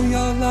know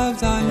your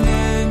love's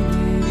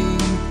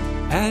unending,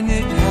 and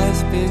it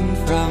has been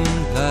from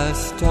the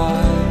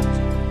start.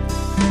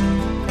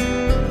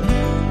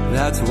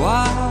 That's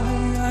why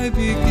I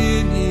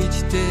begin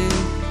each day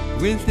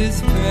with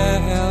this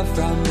prayer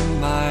from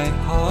my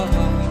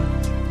heart.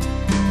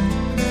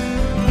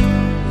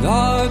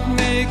 Lord,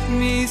 make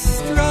me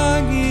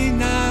strong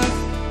enough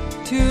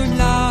to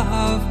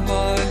love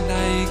more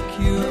like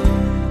you.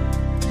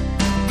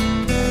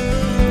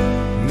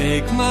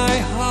 Make my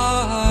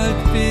heart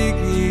big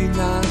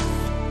enough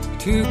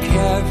to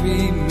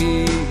carry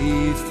me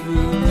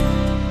through.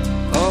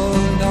 Oh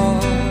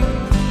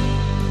Lord,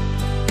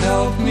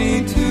 help me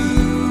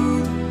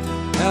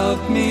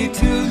me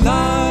to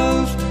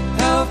love,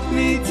 help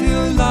me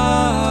to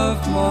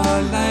love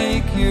more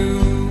like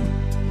you.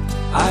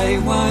 I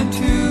want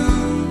to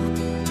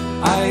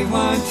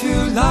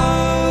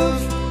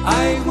love,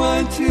 I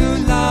want to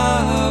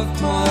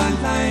love more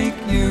like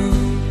you.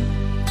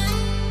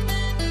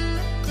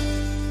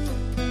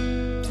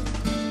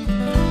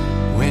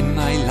 When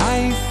my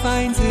life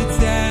finds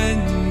its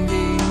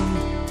ending,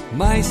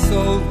 my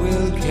soul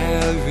will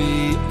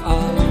carry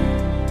on.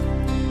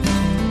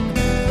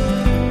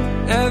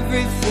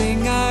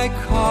 Everything I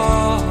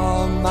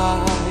call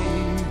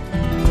mine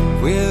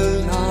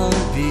will all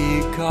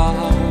be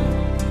gone.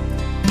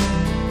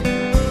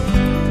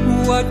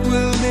 What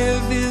will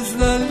live is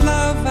the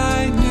love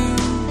I knew,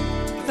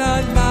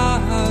 the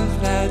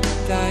love that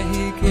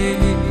I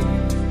gave.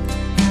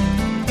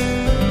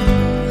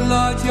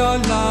 Lord, your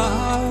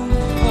love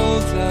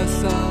holds us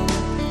all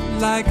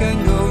like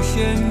an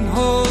ocean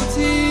holds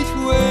each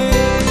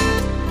wave.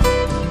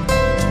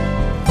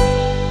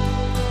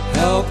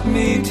 Help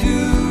me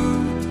to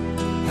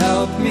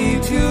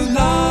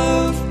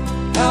love,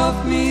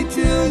 help me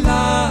to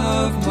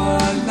love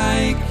more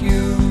like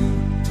you.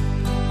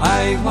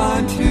 I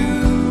want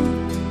to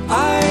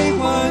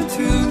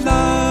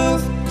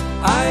love,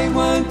 I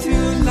want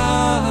to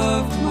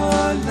love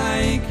more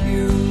like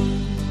you.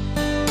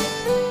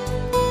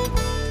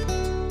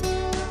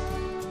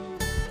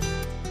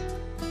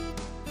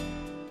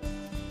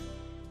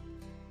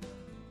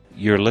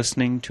 You're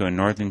listening to a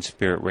Northern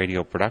Spirit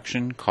Radio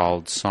production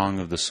called Song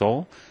of the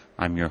Soul.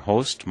 I'm your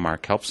host,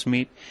 Mark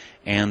Helpsmeet,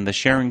 and the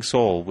sharing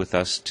soul with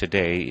us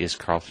today is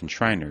Carlton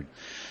Schreiner.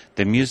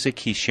 The music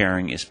he's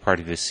sharing is part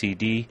of his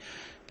CD,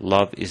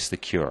 Love is the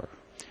Cure.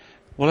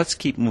 Well, let's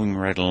keep moving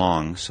right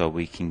along so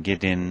we can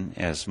get in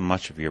as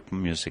much of your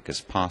music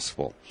as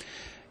possible.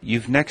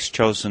 You've next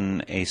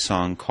chosen a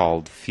song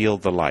called Feel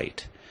the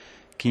Light.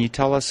 Can you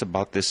tell us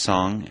about this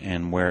song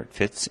and where it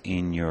fits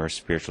in your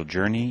spiritual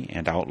journey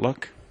and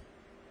outlook?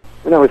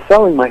 When I was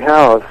selling my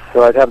house,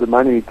 so I'd have the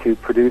money to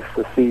produce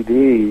the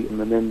CD and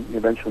then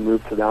eventually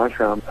move to the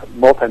ashram, a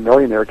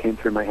multimillionaire came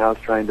through my house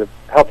trying to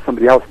help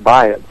somebody else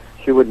buy it.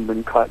 She wouldn't have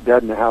been caught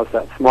dead in a house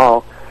that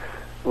small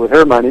with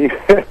her money.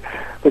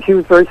 But she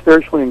was very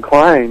spiritually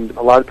inclined.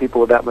 A lot of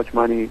people with that much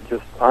money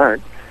just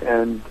aren't.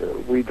 And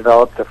we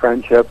developed a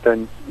friendship,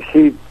 and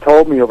she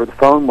told me over the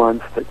phone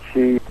once that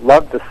she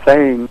loved the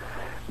saying,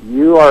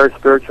 "You are a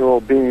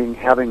spiritual being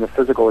having a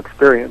physical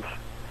experience."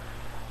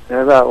 And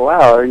I thought,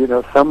 wow,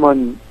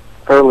 someone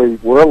fairly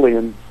worldly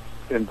and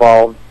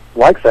involved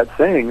likes that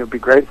saying. It would be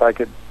great if I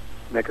could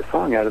make a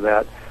song out of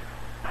that.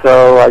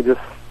 So I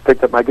just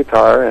picked up my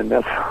guitar, and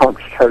that song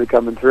started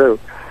coming through.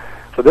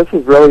 So this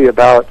is really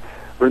about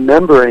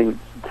remembering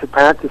to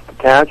practice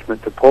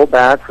detachment, to pull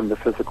back from the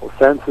physical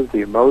senses,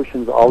 the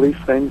emotions, all these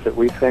things that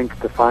we think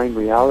define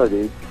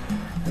reality,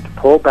 and to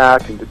pull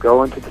back and to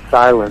go into the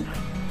silence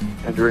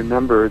and to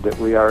remember that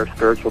we are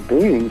spiritual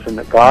beings and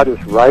that God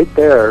is right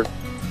there,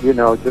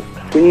 just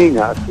seeing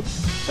us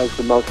as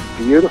the most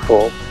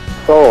beautiful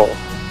soul,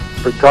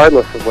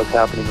 regardless of what's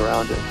happening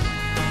around us.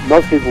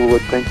 Most people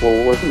would think,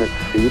 well, wasn't it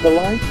see the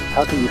light?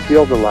 How can you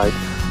feel the light?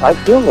 I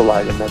feel the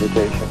light in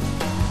meditation.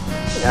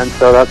 And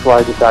so that's why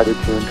I decided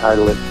to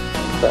entitle it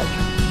such.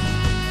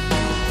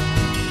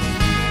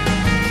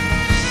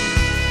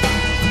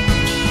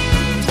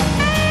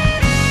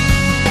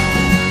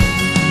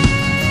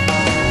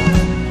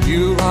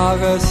 You are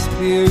a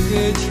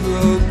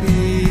spiritual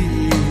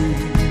being,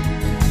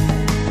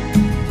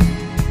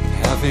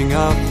 having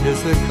a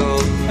physical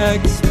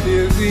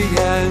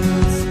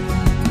experience.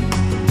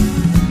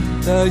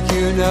 The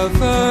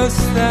universe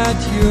that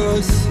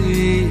you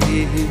see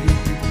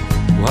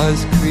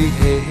was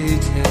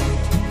created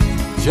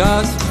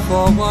just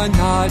for one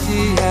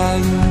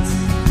audience,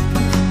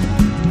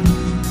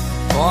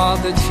 for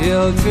the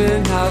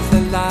children of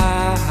the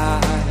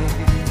light,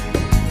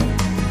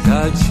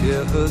 the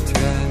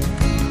children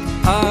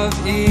of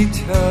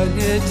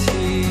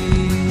eternity.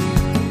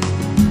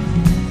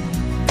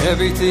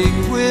 Everything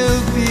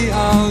will be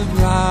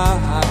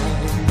alright.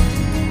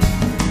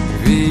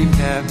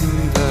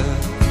 Remember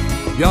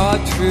your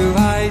true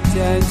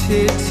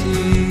identity.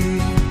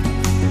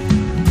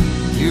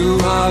 You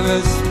are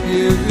a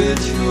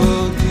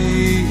spiritual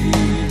being,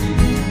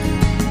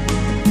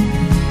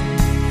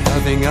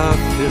 having a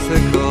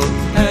physical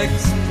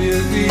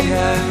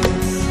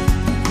experience.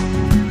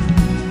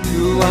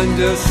 To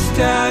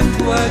understand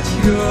what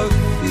you're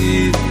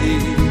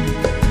feeling,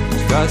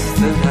 trust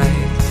the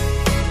light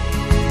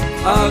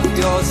of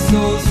your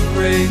soul's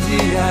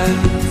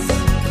radiance.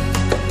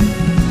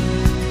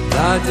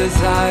 The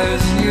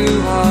desires you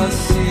are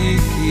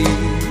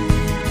seeking,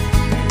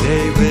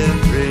 they will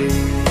bring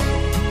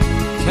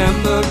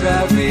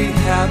temporary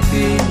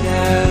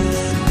happiness.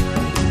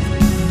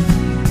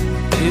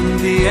 In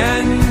the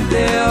end,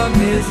 they're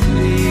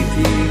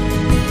misleading.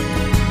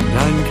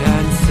 None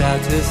can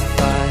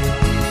satisfy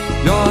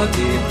your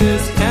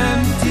deepest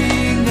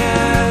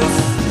emptiness.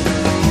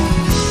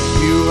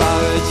 You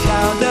are a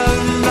child of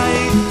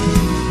light.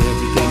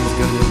 Everything's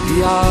gonna be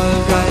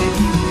alright.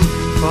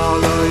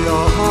 Follow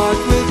your heart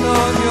with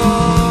all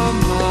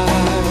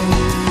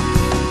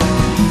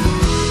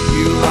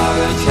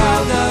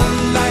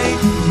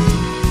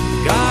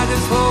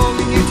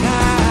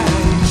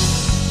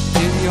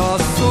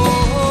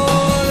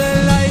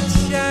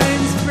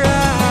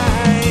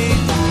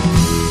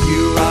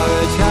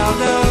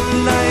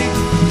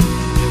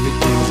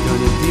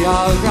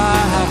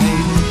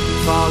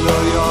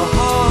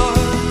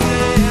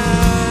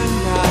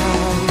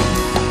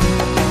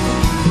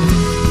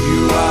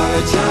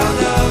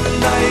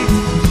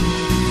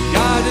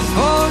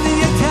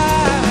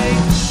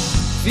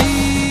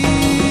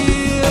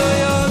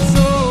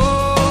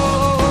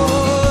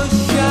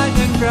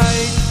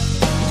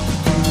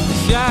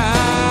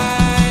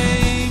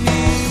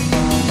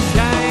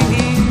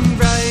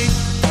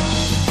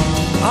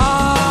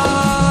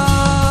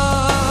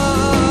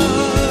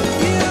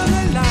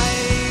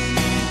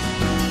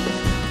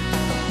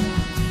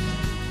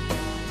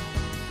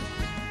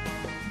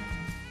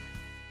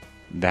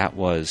That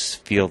was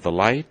Feel the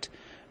Light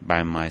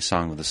by my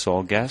Song of the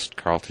Soul guest,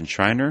 Carlton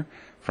Schreiner,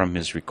 from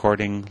his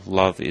recording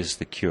Love is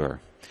the Cure.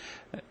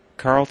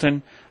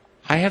 Carlton,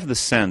 I have the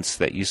sense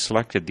that you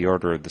selected the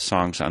order of the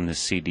songs on this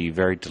CD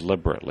very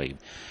deliberately.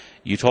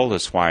 You told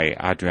us why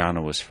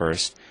Adriana was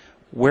first.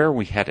 Where are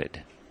we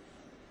headed?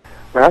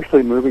 We're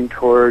actually moving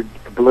toward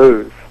the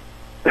blues,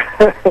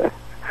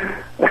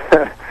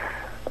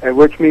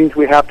 which means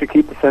we have to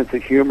keep a sense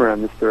of humor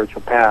on the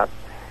spiritual path,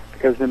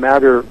 because no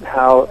matter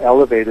how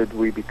elevated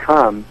we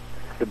become,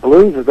 the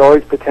blues is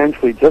always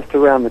potentially just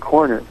around the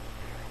corner.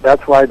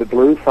 That's why the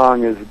blues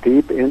song is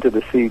deep into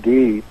the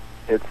CD.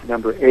 It's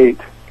number 8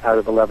 out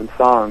of 11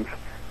 songs,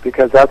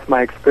 because that's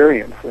my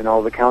experience in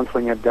all the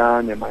counseling I've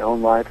done in my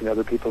own life and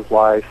other people's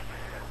lives,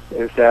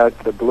 is that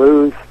the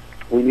blues,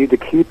 we need to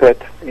keep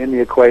it in the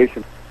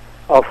equation.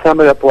 I'll sum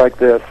it up like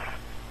this.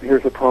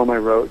 Here's a poem I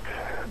wrote.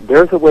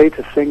 There's a way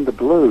to sing the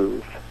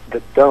blues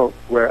that don't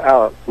wear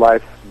out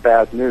life's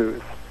bad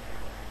news.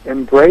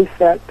 Embrace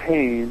that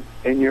pain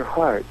in your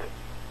heart.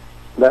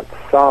 Let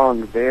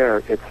song there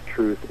its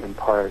truth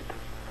impart.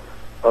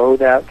 Oh,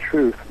 that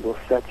truth will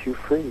set you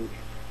free.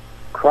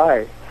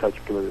 Cry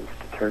such blues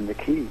to turn the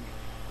key.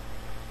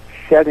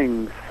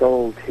 Shedding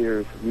soul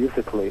tears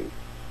musically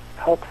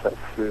helps us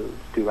through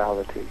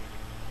duality.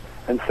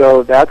 And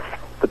so that's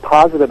the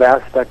positive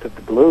aspect of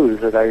the blues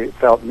that I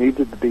felt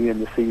needed to be in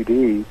the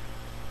CD.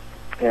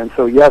 And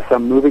so, yes,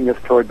 I'm moving us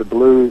toward the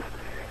blues.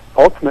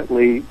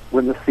 Ultimately,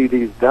 when the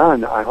CD's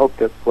done, I hope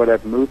that what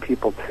I've moved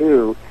people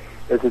to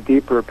is a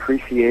deeper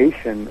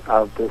appreciation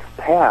of this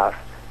path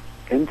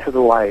into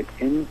the light,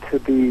 into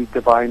the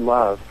divine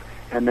love,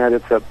 and that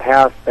it's a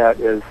path that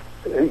is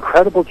an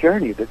incredible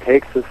journey that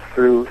takes us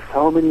through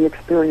so many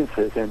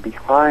experiences, and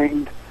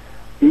behind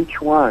each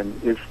one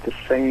is the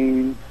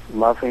same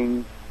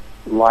loving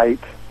light,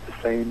 the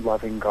same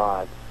loving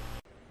God.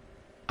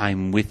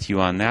 I'm with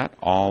you on that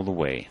all the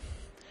way.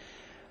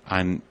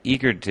 I'm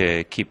eager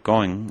to keep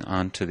going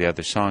on to the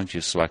other songs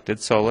you selected,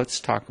 so let's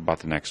talk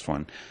about the next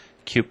one,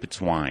 Cupid's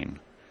Wine.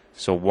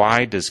 So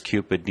why does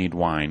Cupid need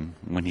wine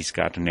when he's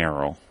got an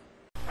arrow?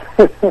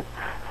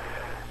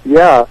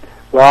 Yeah,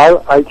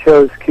 well, I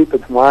chose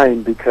Cupid's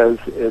Wine because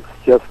it's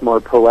just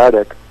more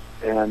poetic,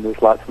 and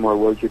there's lots more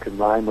words you can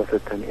rhyme with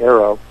it than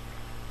arrow.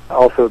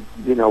 Also,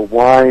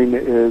 wine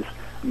is,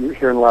 you're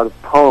hearing a lot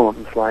of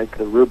poems like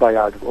the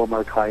Rubaiyat of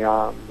Omar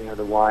Khayyam,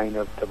 the wine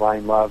of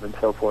divine love and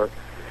so forth.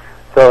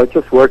 So it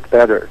just worked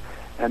better.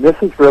 And this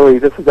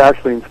is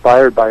actually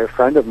inspired by a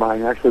friend of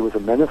mine, actually was a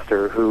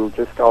minister who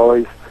just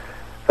always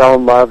fell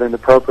in love and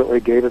appropriately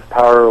gave his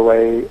power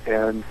away,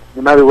 and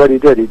no matter what he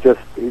did,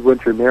 he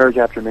went through marriage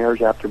after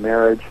marriage after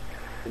marriage.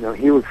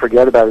 He would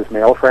forget about his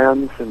male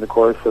friends in the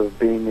course of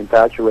being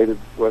infatuated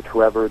with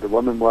whoever the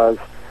woman was.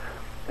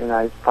 And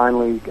I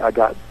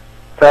got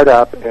fed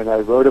up, and I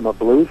wrote him a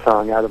blues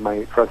song out of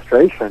my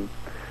frustration,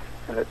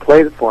 and I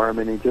played it for him,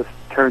 and he just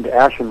turned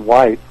ashen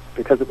white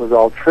because it was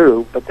all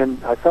true. But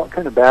then I felt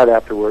kind of bad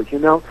afterwards.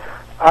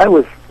 I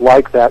was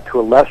like that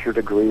to a lesser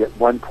degree at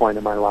one point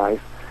in my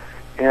life,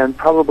 and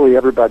probably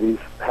everybody's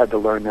had to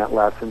learn that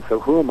lesson. So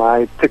who am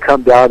I to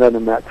come down on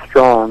him that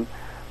strong?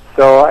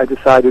 So I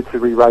decided to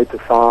rewrite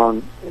the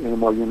song in a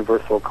more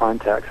universal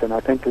context, and I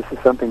think this is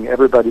something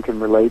everybody can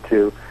relate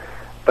to.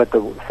 But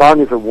the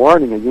song is a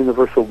warning, a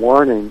universal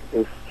warning,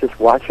 is just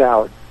watch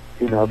out.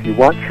 If you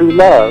want true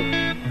love,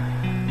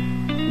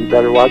 you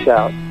better watch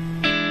out.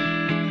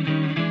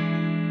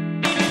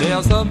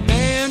 There's a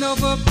man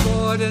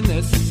overboard in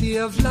the sea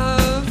of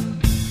love.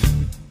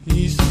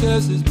 He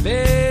says his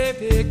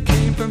baby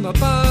came from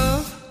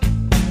above.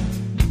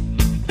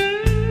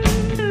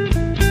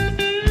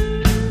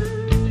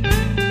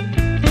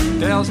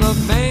 There's a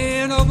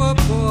man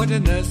overboard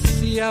in the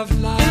sea of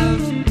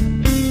love.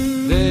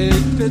 They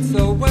fit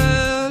so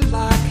well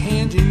like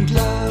hand in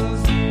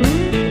glove.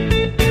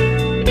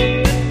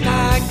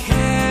 Like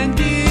hand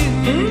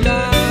in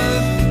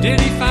glove. Did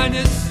he find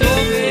his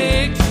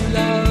soulmate to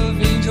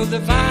love, angel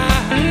divine?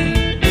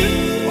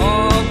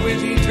 Or will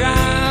he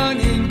drown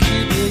in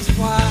Cupid's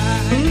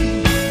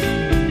wine?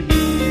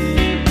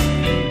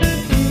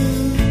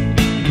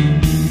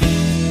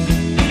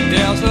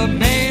 There's a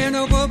man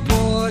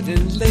overboard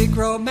in lake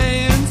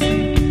romance.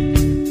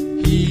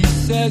 He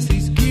says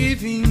he's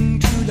giving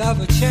true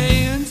love a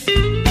chance.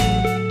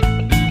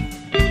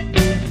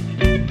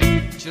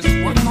 Just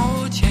one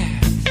more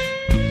chance.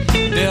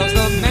 There's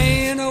a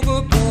man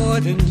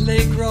overboard in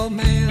lake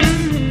romance,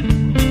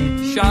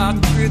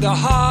 shot through the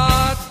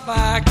heart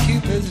by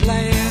Cupid's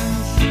lance.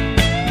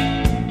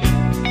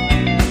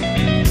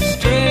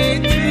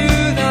 Straight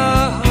through the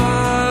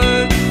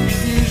heart.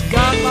 He's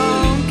got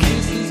long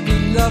kisses,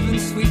 good love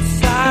and sweet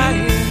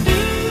sighing,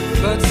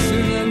 but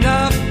soon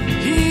enough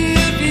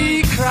he'll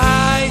be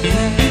crying.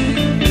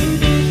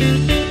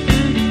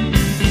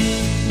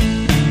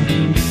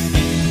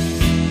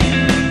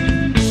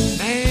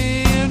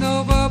 Man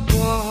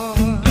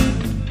overboard,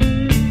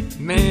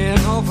 man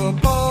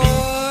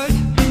overboard.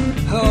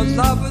 Her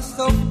love was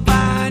so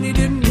fine, he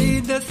didn't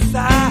need the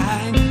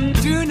sign.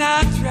 Do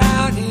not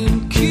drown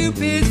in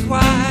Cupid's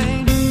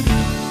wine.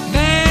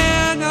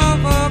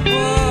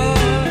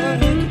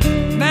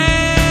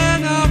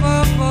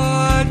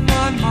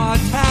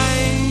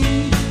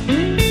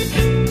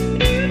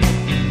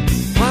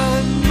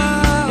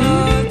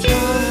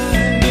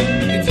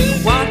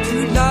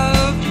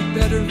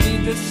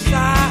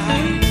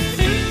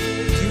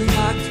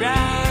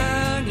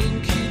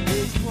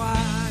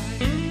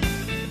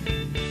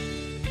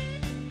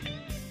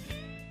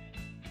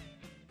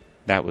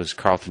 That was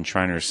Carlton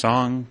Schreiner's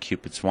song,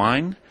 Cupid's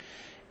Wine.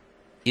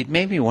 It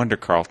made me wonder,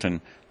 Carlton,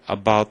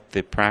 about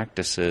the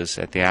practices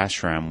at the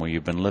ashram where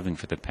you've been living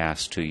for the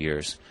past 2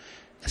 years.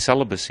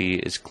 Celibacy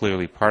is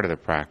clearly part of the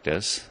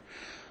practice.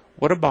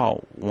 What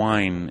about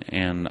wine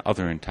and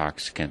other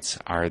intoxicants?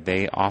 Are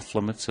they off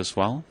limits as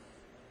well?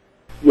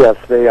 Yes,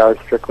 they are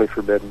strictly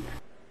forbidden.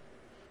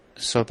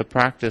 So the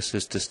practice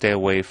is to stay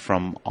away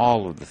from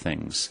all of the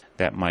things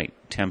that might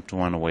tempt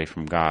one away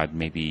from God,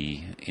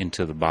 maybe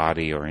into the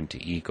body or into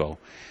ego.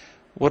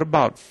 What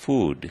about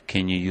food?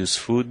 Can you use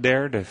food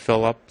there to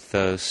fill up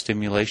the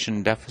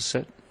stimulation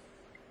deficit?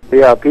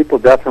 Yeah, people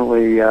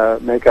definitely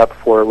make up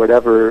for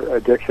whatever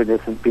addiction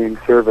isn't being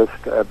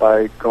serviced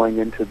by going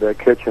into the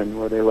kitchen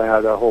where they lay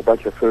out a whole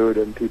bunch of food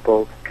and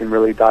people can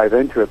really dive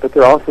into it. But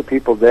there are also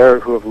people there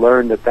who have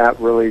learned that that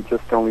really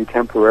just only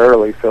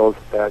temporarily fills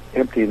that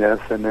emptiness,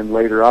 and then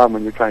later on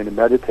when you're trying to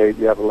meditate,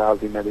 you have a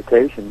lousy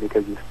meditation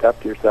because you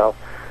stepped yourself.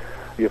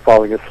 You're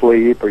falling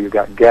asleep or you've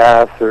got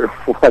gas or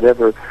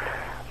whatever.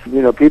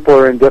 You know, people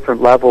are in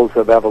different levels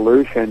of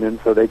evolution,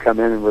 and so they come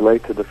in and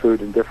relate to the food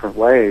in different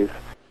ways.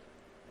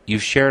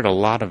 You've shared a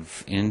lot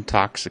of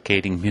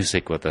intoxicating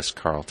music with us,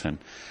 Carlton.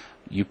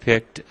 You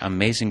picked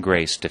Amazing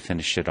Grace to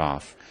finish it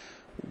off.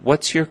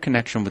 What's your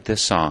connection with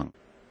this song?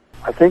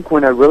 I think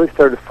when I really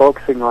started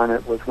focusing on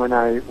it was when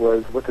I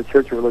was with the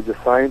Church of Religious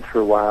Science for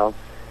a while.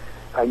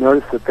 I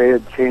noticed that they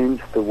had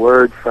changed the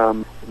word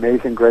from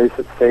Amazing Grace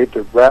that saved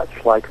a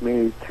wretch like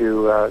me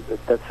to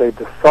that saved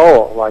a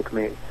soul like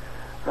me.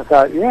 I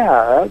thought,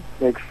 yeah, that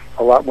makes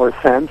a lot more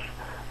sense.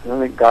 I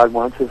don't think God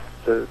wants us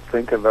to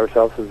think of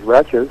ourselves as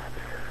wretches.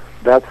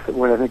 That's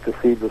when I think the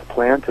seed was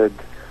planted.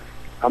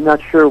 I'm not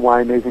sure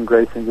why Amazing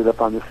Grace ended up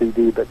on the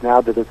CD, but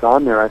now that it's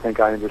on there, I think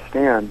I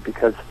understand,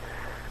 because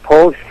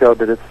polls showed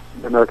that it's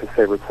America's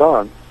favorite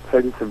song. So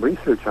I did some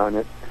research on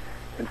it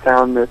and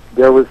found that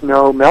there was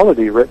no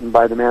melody written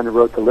by the man who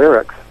wrote the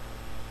lyrics.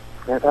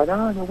 And I thought,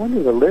 oh, no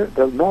wonder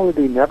the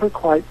melody never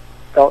quite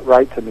felt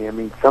right to me. I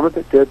mean, some of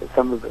it did, but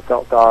some of it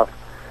felt off.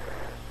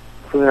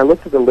 So then I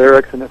looked at the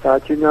lyrics and I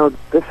thought, you know,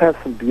 this has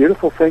some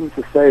beautiful things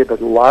to say,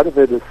 but a lot of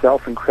it is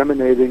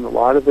self-incriminating. A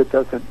lot of it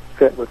doesn't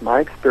fit with my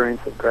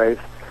experience of grace.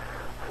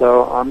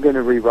 So I'm going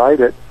to rewrite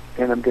it,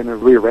 and I'm going to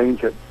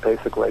rearrange it,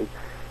 basically.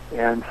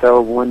 And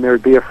so when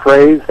there'd be a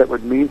phrase that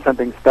would mean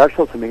something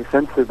special to me,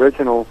 since the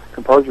original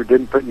composer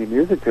didn't put any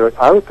music to it,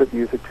 I would put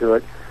music to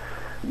it,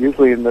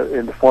 usually in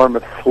the form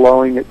of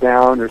slowing it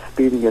down or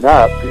speeding it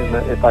up.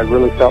 If I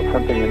really felt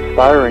something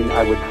inspiring,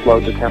 I would slow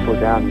the tempo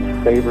down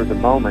and savor the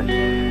moment.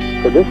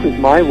 So this is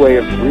my way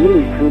of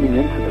really tuning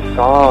into the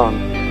song,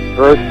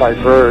 verse by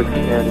verse,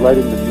 and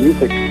letting the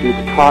music do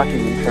the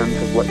talking in terms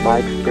of what my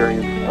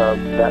experience of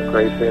that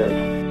grace is.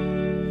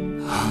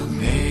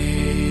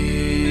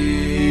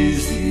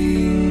 Amazing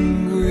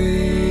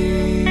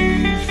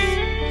grace,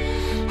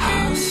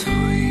 how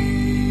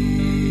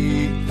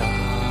sweet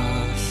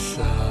the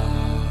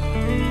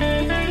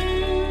sound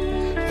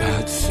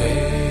that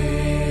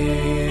saved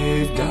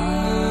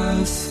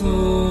a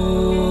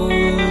soul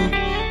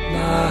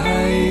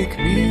like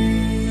me.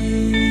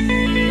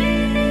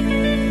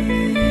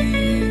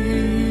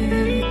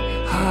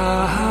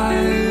 I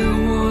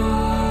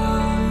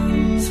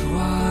once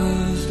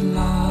was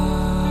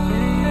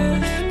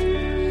lost,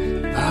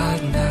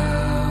 but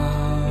now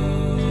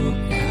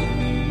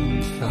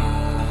am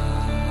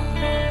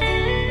found.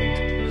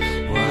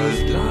 Was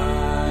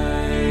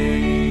blind,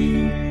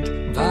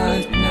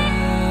 but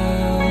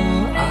now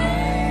I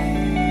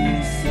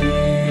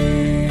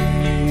see.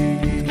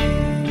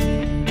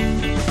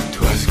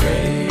 'Twas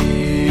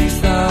grace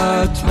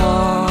that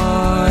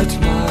taught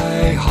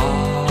my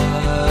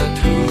heart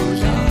to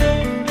love,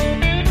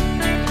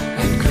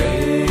 and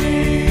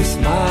grace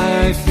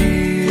my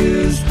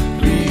fears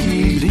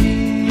relieved.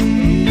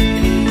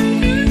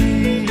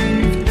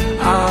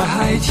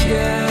 I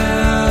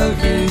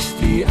cherish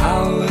the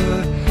hour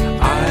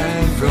I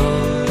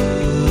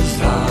rose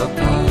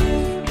above,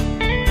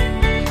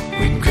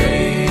 when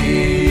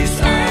grace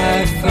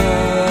I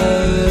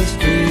first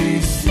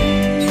received.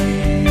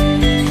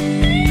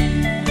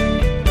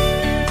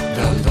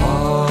 The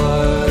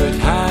Lord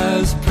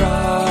has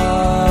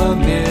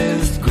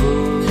promised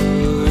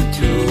good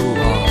to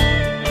all.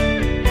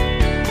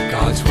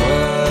 God's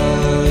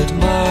word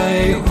my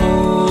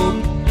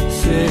hope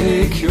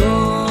secures.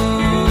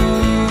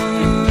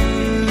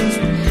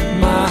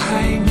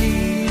 My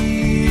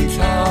needs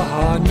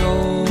are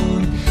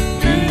known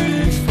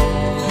before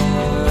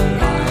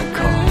I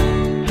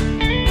call.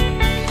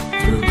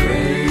 Through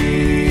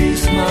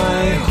grace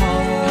my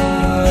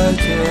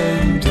heart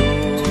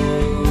endures.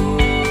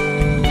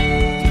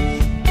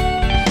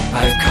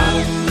 I've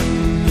come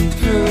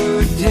through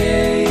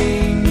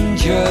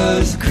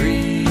dangers,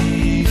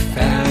 grief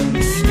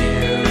and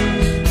snare.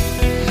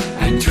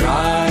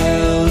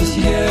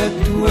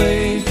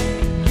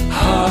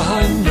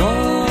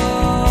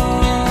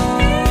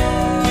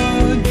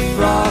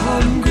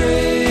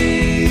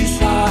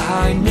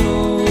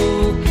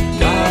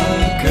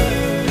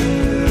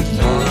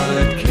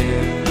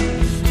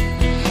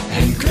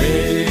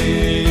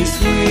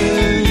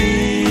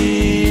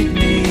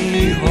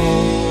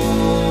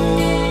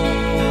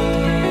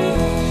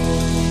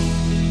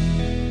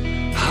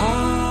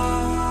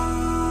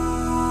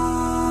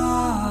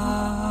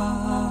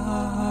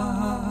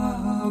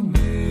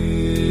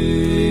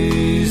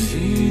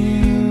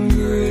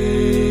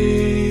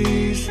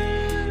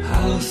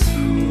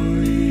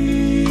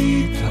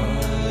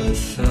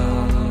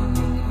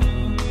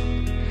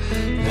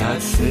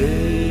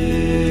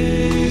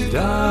 saved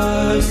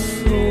a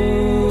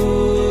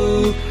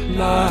soul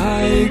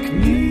like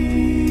me.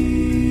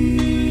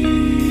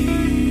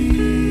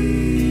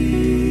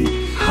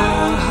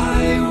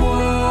 I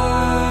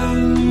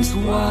once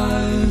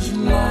was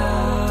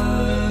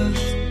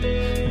lost,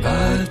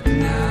 but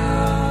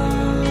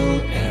now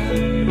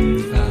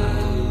am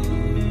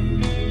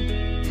found.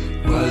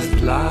 Was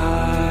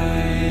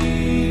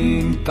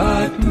blind,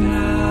 but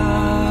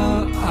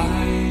now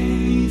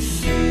I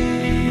see.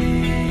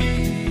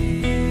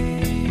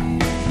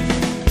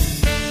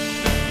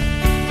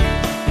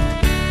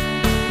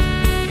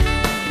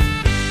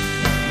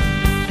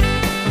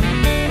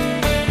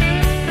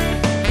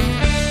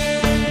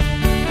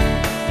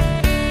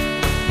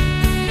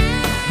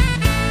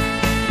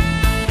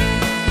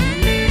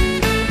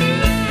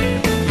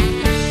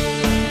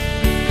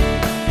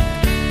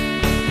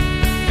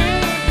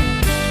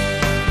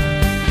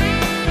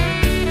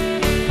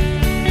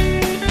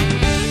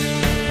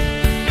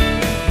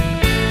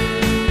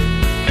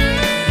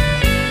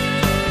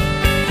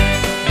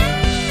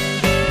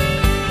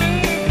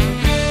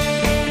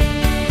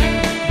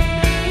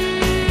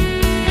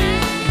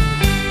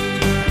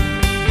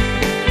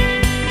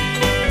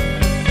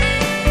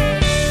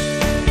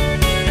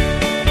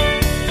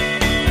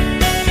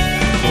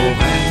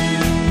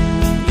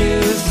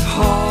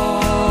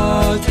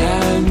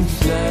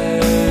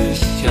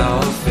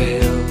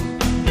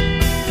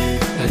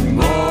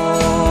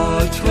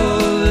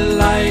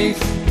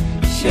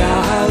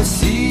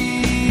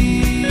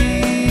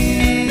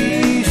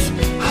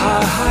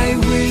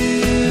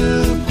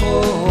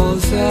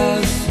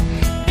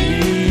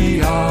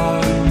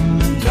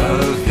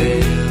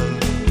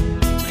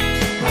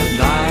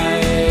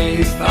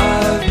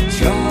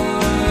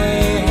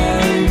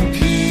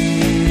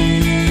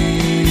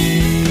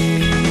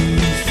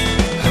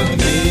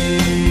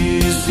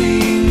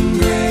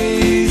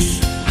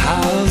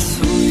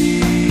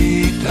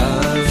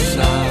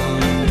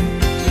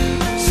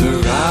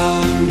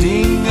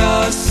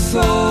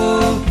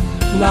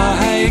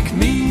 Like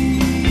me,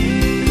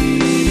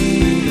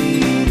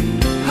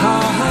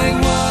 I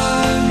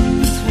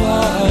once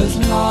was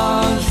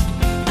lost,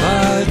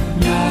 but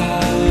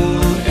now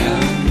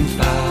am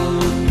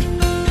found.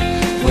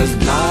 Was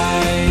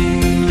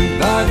blind,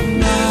 but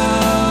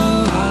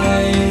now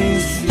I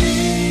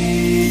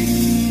see.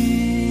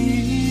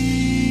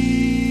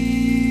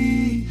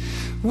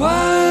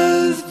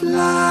 Was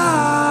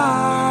blind,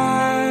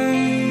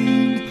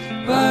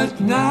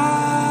 but now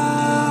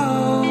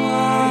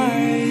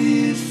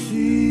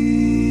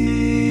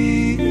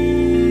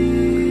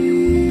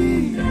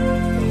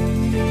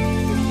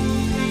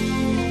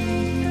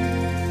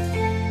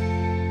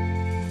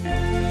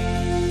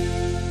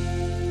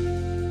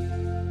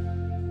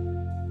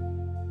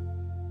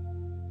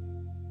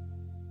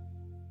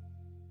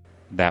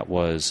That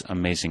was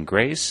Amazing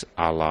Grace,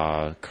 a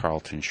la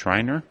Carlton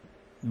Schreiner.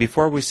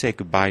 Before we say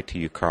goodbye to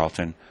you,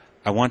 Carlton,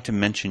 I want to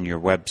mention your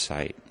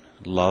website,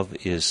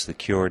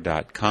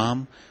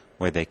 loveisthecure.com,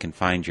 where they can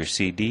find your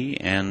CD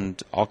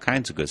and all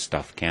kinds of good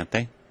stuff, can't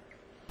they?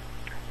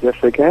 Yes,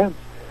 they can.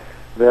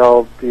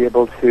 They'll be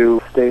able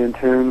to stay in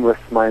tune with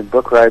my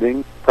book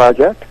writing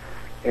project,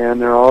 and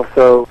there are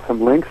also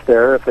some links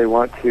there if they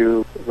want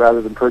to,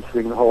 rather than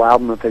purchasing the whole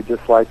album, if they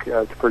just like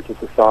to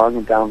purchase a song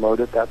and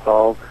download it, that's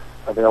all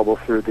available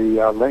through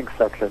the links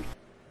section.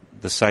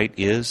 The site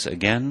is,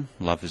 again,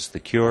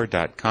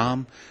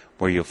 loveisthecure.com,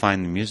 where you'll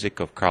find the music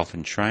of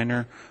Carlton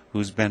Schreiner,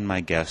 who's been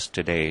my guest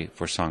today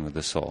for Song of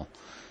the Soul.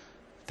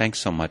 Thanks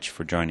so much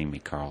for joining me,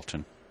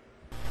 Carlton.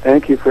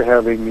 Thank you for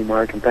having me,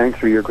 Mark, and thanks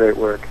for your great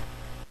work.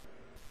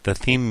 The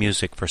theme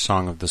music for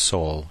Song of the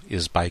Soul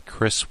is by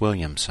Chris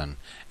Williamson,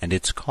 and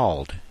it's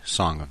called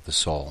Song of the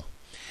Soul.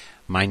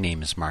 My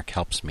name is Mark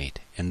Helpsmeet,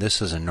 and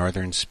this is a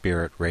Northern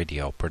Spirit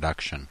Radio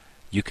production.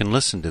 You can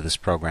listen to this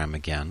program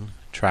again,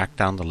 track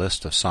down the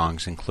list of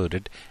songs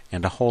included,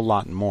 and a whole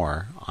lot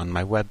more on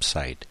my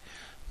website,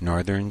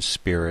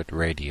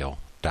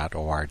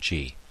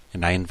 northernspiritradio.org.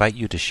 And I invite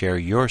you to share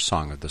your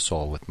Song of the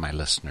Soul with my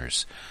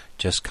listeners.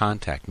 Just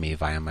contact me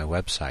via my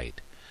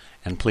website.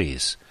 And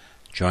please,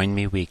 join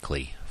me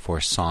weekly for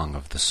Song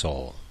of the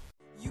Soul.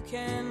 You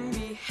can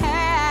be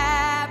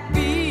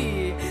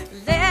happy,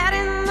 let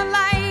in the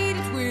light,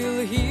 it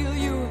will heal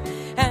you,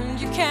 and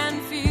you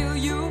can feel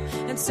you,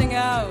 and sing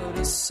out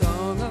a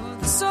song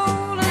of the soul.